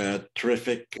been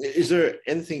terrific. Is there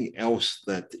anything else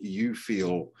that you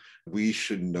feel we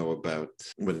should know about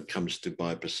when it comes to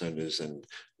buyer personas and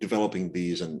developing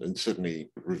these and certainly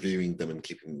reviewing them and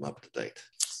keeping them up to date?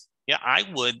 Yeah, I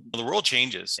would. The world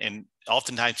changes. And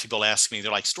oftentimes people ask me,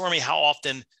 they're like, Stormie, how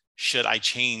often should I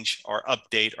change or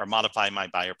update or modify my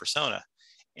buyer persona?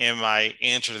 And my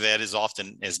answer to that is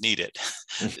often as needed.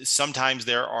 Sometimes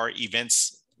there are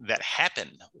events that happen,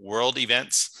 world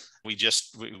events. We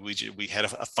had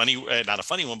a funny, not a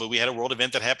funny one, but we had a world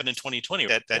event that happened in 2020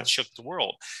 that shook the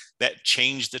world, that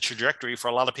changed the trajectory for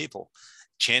a lot of people.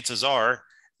 Chances are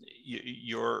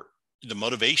the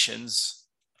motivations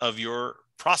of your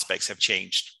prospects have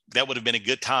changed. That would have been a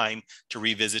good time to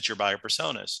revisit your buyer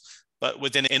personas. But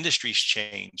within industries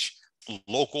change,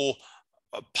 local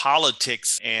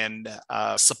politics and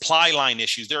supply line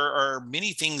issues, there are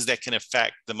many things that can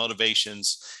affect the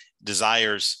motivations,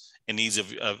 desires, and needs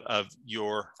of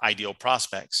your ideal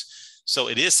prospects. So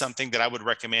it is something that I would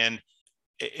recommend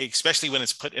especially when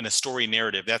it's put in a story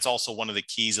narrative. That's also one of the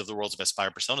keys of the world's best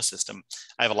buyer persona system.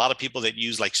 I have a lot of people that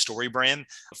use like StoryBrand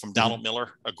from Donald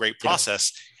Miller, a great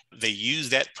process. They use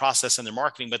that process in their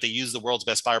marketing, but they use the world's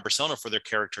best buyer persona for their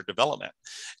character development,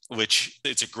 which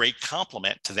it's a great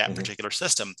complement to that particular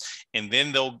system. And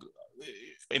then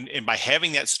and by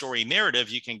having that story narrative,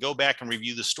 you can go back and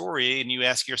review the story and you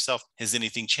ask yourself, has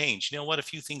anything changed? You know what? A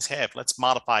few things have. Let's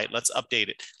modify it. Let's update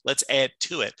it. Let's add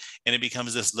to it. And it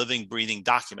becomes this living, breathing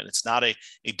document. It's not a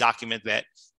document that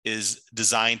is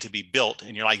designed to be built.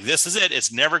 And you're like, this is it.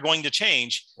 It's never going to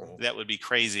change. That would be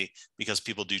crazy because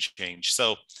people do change.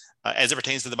 So as it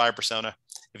pertains to the buyer persona,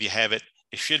 if you have it,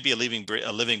 it should be a living,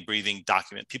 breathing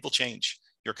document. People change.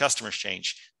 Your customers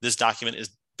change. This document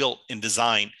is built and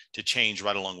designed to change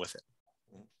right along with it.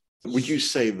 Would you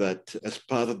say that as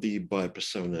part of the buyer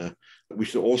persona, we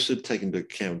should also take into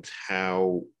account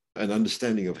how an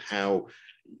understanding of how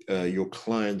your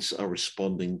clients are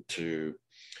responding to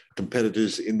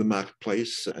competitors in the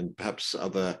marketplace and perhaps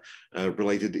other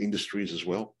related industries as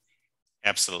well?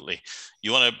 Absolutely.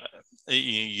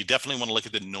 You definitely want to look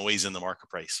at the noise in the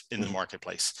marketplace.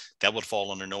 That would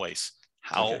fall under noise.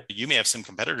 You may have some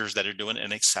competitors that are doing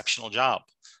an exceptional job.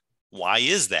 Why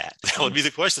is that? That would be the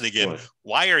question again. Right.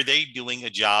 Why are they doing a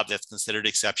job that's considered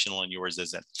exceptional and yours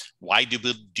isn't? Why do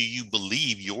you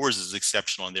believe yours is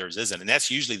exceptional and theirs isn't? And that's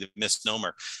usually the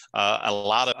misnomer. A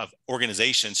lot of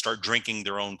organizations start drinking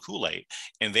their own Kool-Aid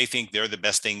and they think they're the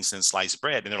best thing since sliced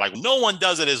bread. And they're like, no one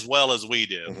does it as well as we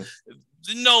do.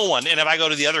 No one. And if I go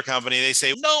to the other company, they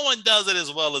say, no one does it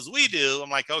as well as we do. I'm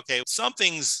like, okay,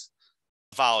 something's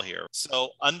foul here.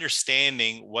 So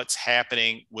understanding what's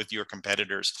happening with your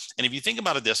competitors. And if you think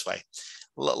about it this way,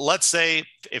 let's say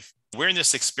if we're in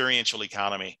this experiential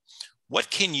economy,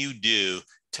 what can you do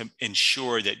to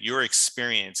ensure that your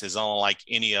experience is unlike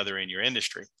any other in your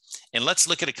industry? And let's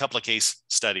look at a couple of case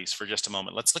studies for just a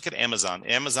moment. Let's look at Amazon.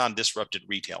 Amazon disrupted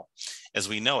retail as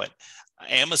we know it.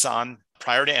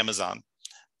 Prior to Amazon,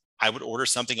 I would order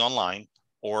something online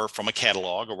or from a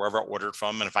catalog or wherever I ordered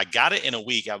from. And if I got it in a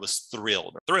week, I was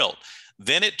thrilled.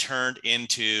 Then it turned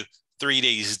into 3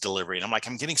 days delivery. And I'm like,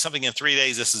 I'm getting something in 3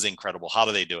 days. This is incredible. How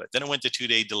do they do it? Then it went to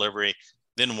 2-day delivery,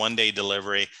 then 1-day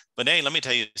delivery. But hey, let me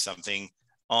tell you something.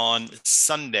 On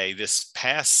Sunday, this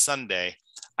past Sunday,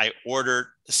 I ordered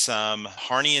some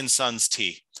Harney & Sons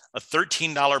tea, a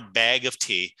 $13 bag of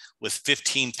tea with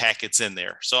 15 packets in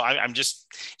there. So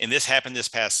and this happened this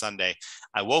past Sunday.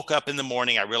 I woke up in the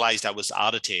morning, I realized I was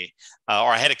out of tea, or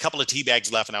I had a couple of tea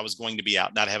bags left and I was going to be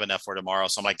out, not have enough for tomorrow.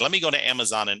 So I'm like, let me go to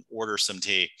Amazon and order some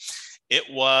tea. It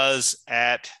was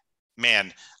I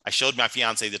showed my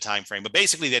fiance the time frame, but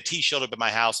basically that tea showed up at my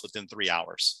house within 3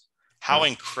 hours. How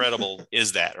incredible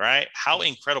is that, right? How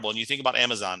incredible. And you think about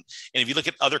Amazon, and if you look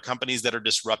at other companies that are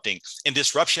disrupting, and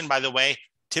disruption, by the way,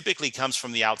 typically comes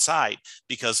from the outside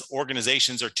because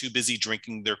organizations are too busy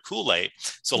drinking their Kool-Aid.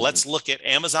 So let's look at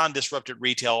Amazon disrupted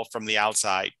retail from the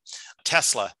outside.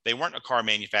 Tesla, they weren't a car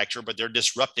manufacturer, but they're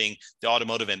disrupting the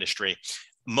automotive industry.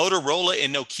 Motorola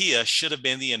and Nokia should have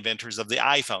been the inventors of the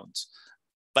iPhones,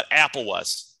 but Apple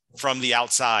was from the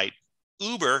outside.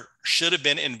 Uber should have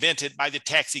been invented by the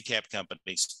taxi cab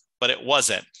companies, but it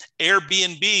wasn't.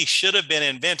 Airbnb should have been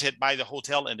invented by the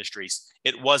hotel industries.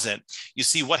 It wasn't. You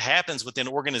see what happens within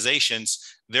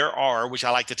organizations. Which I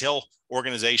like to tell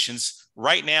organizations,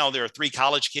 right now, there are 3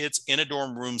 college kids in a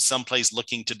dorm room someplace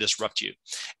looking to disrupt you.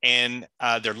 And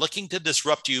they're looking to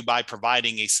disrupt you by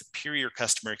providing a superior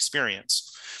customer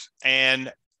experience.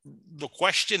 And the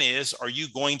question is, are you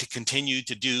going to continue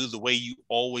to do the way you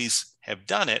always have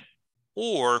done it?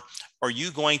 Or are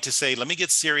you going to say, let me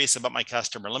get serious about my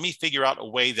customer. Let me figure out a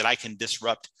way that I can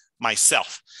disrupt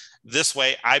myself. This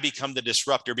way I become the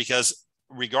disruptor, because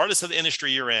regardless of the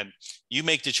industry you're in, you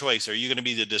make the choice. Are you going to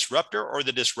be the disruptor or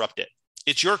the disrupted?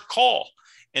 It's your call.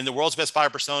 And the world's best buyer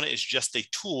persona is just a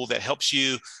tool that helps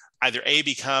you either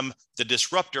become the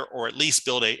disruptor or at least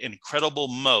build an incredible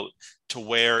moat to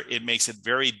where it makes it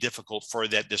very difficult for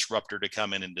that disruptor to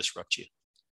come in and disrupt you.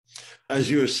 As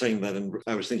you were saying that, and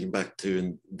I was thinking back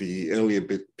to the earlier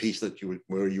piece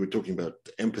where you were talking about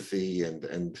empathy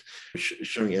and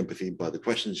showing empathy by the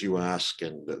questions you ask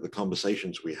and the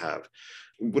conversations we have.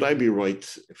 Would I be right,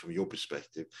 from your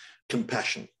perspective,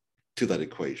 compassion to that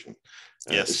equation?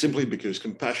 Yes. Simply because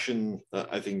compassion,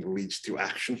 I think, leads to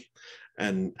action,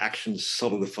 and action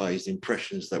solidifies the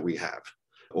impressions that we have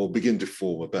or begin to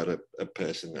form about a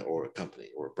person or a company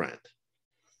or a brand.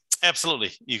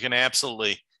 Absolutely. You can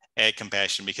absolutely add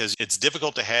compassion, because it's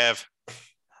difficult to have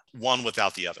one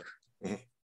without the other.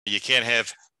 You can't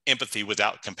have empathy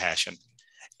without compassion.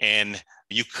 And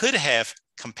you could have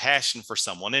compassion for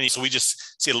someone. And so we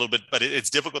just see it a little bit, but it's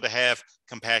difficult to have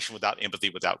compassion without empathy,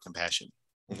 without compassion,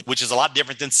 which is a lot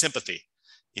different than sympathy.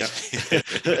 Yeah,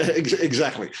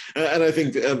 exactly. And I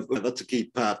think that's a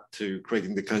key part to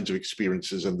creating the kinds of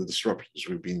experiences and the disruptors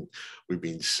we've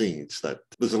been seeing. It's that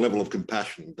there's a level of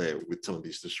compassion there with some of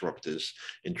these disruptors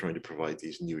in trying to provide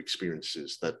these new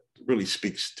experiences that really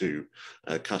speaks to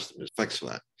customers. Thanks for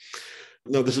that.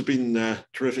 No, this has been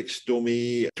terrific,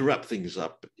 Stormie. To wrap things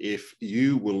up, if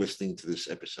you were listening to this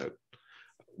episode,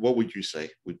 what would you say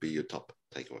would be your top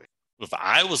takeaway? If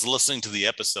I was listening to the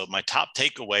episode, my top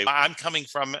takeaway, I'm coming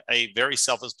from a very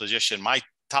selfish position. My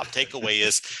top takeaway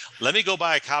is, let me go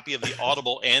buy a copy of the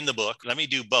Audible and the book. Let me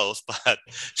do both. But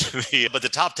the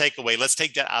top takeaway, let's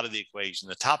take that out of the equation.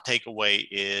 The top takeaway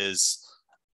is,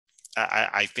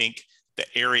 I think, the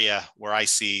area where I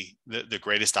see the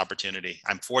greatest opportunity.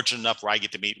 I'm fortunate enough where I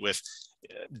get to meet with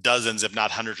dozens, if not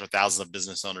hundreds or thousands of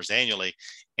business owners annually.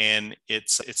 And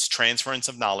it's transference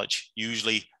of knowledge,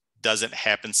 usually doesn't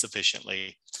happen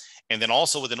sufficiently. And then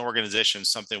also within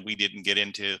organizations, something we didn't get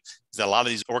into is that a lot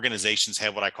of these organizations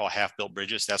have what I call half-built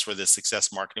bridges. That's where the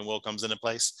success marketing wheel comes into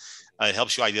place. It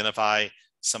helps you identify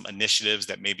some initiatives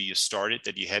that maybe you started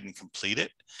that you hadn't completed.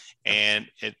 And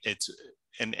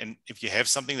and if you have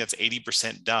something that's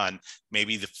 80% done,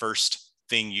 maybe the first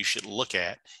thing you should look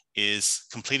at is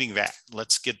completing that.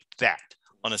 Let's get that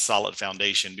on a solid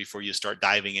foundation before you start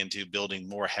diving into building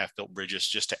more half-built bridges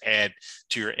just to add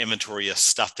to your inventory of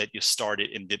stuff that you started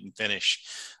and didn't finish.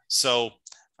 So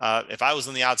if I was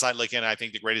on the outside looking, I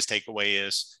think the greatest takeaway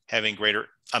is having greater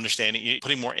understanding,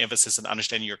 putting more emphasis on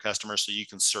understanding your customers so you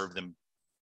can serve them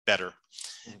better,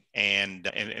 and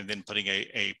then putting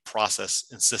a process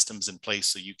and systems in place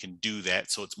so you can do that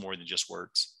so it's more than just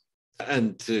words.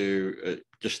 And to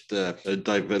just dive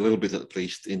a little bit at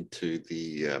least into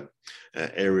the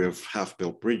area of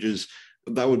half-built bridges,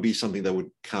 that would be something that would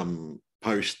come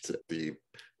post the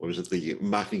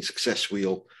marketing success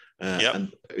wheel,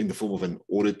 and in the form of an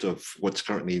audit of what's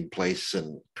currently in place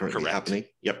and currently happening.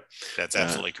 Yep, that's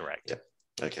absolutely correct. Yep.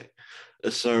 Okay.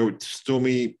 So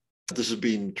Stormie, this has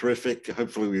been terrific.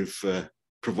 Hopefully we've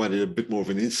provided a bit more of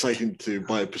an insight into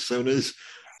buyer personas.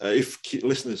 If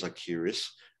listeners are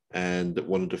curious and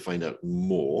wanted to find out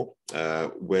more,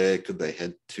 where could they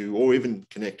head to, or even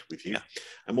connect with you? Yeah.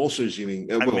 I'm also assuming,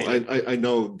 I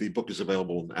know the book is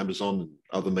available on Amazon and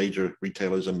other major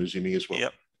retailers, I'm assuming as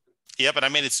well. Yep, but I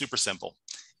made it super simple.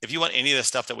 If you want any of the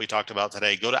stuff that we talked about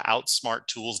today, go to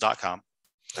outsmarttools.com.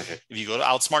 Okay. If you go to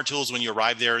Outsmart Tools, when you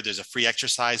arrive there, there's a free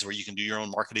exercise where you can do your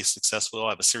own marketing success wheel. I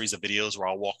have a series of videos where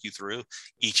I'll walk you through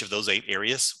each of those 8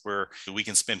 areas where we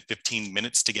can spend 15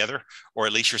 minutes together, or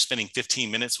at least you're spending 15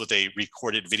 minutes with a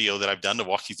recorded video that I've done to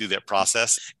walk you through that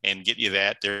process and get you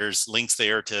that. There's links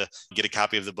there to get a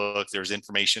copy of the book. There's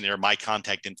information there, my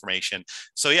contact information.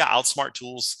 So yeah, Outsmart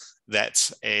Tools,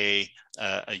 that's a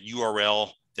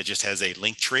URL that just has a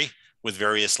link tree with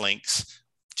various links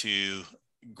to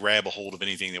grab a hold of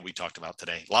anything that we talked about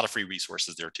today. A lot of free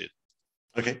resources there too.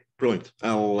 Okay, brilliant.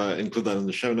 I'll include that in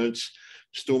the show notes.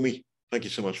 Stormie, thank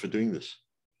you so much for doing this.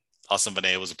 Awesome,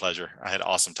 Vinay. It was a pleasure. I had an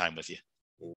awesome time with you.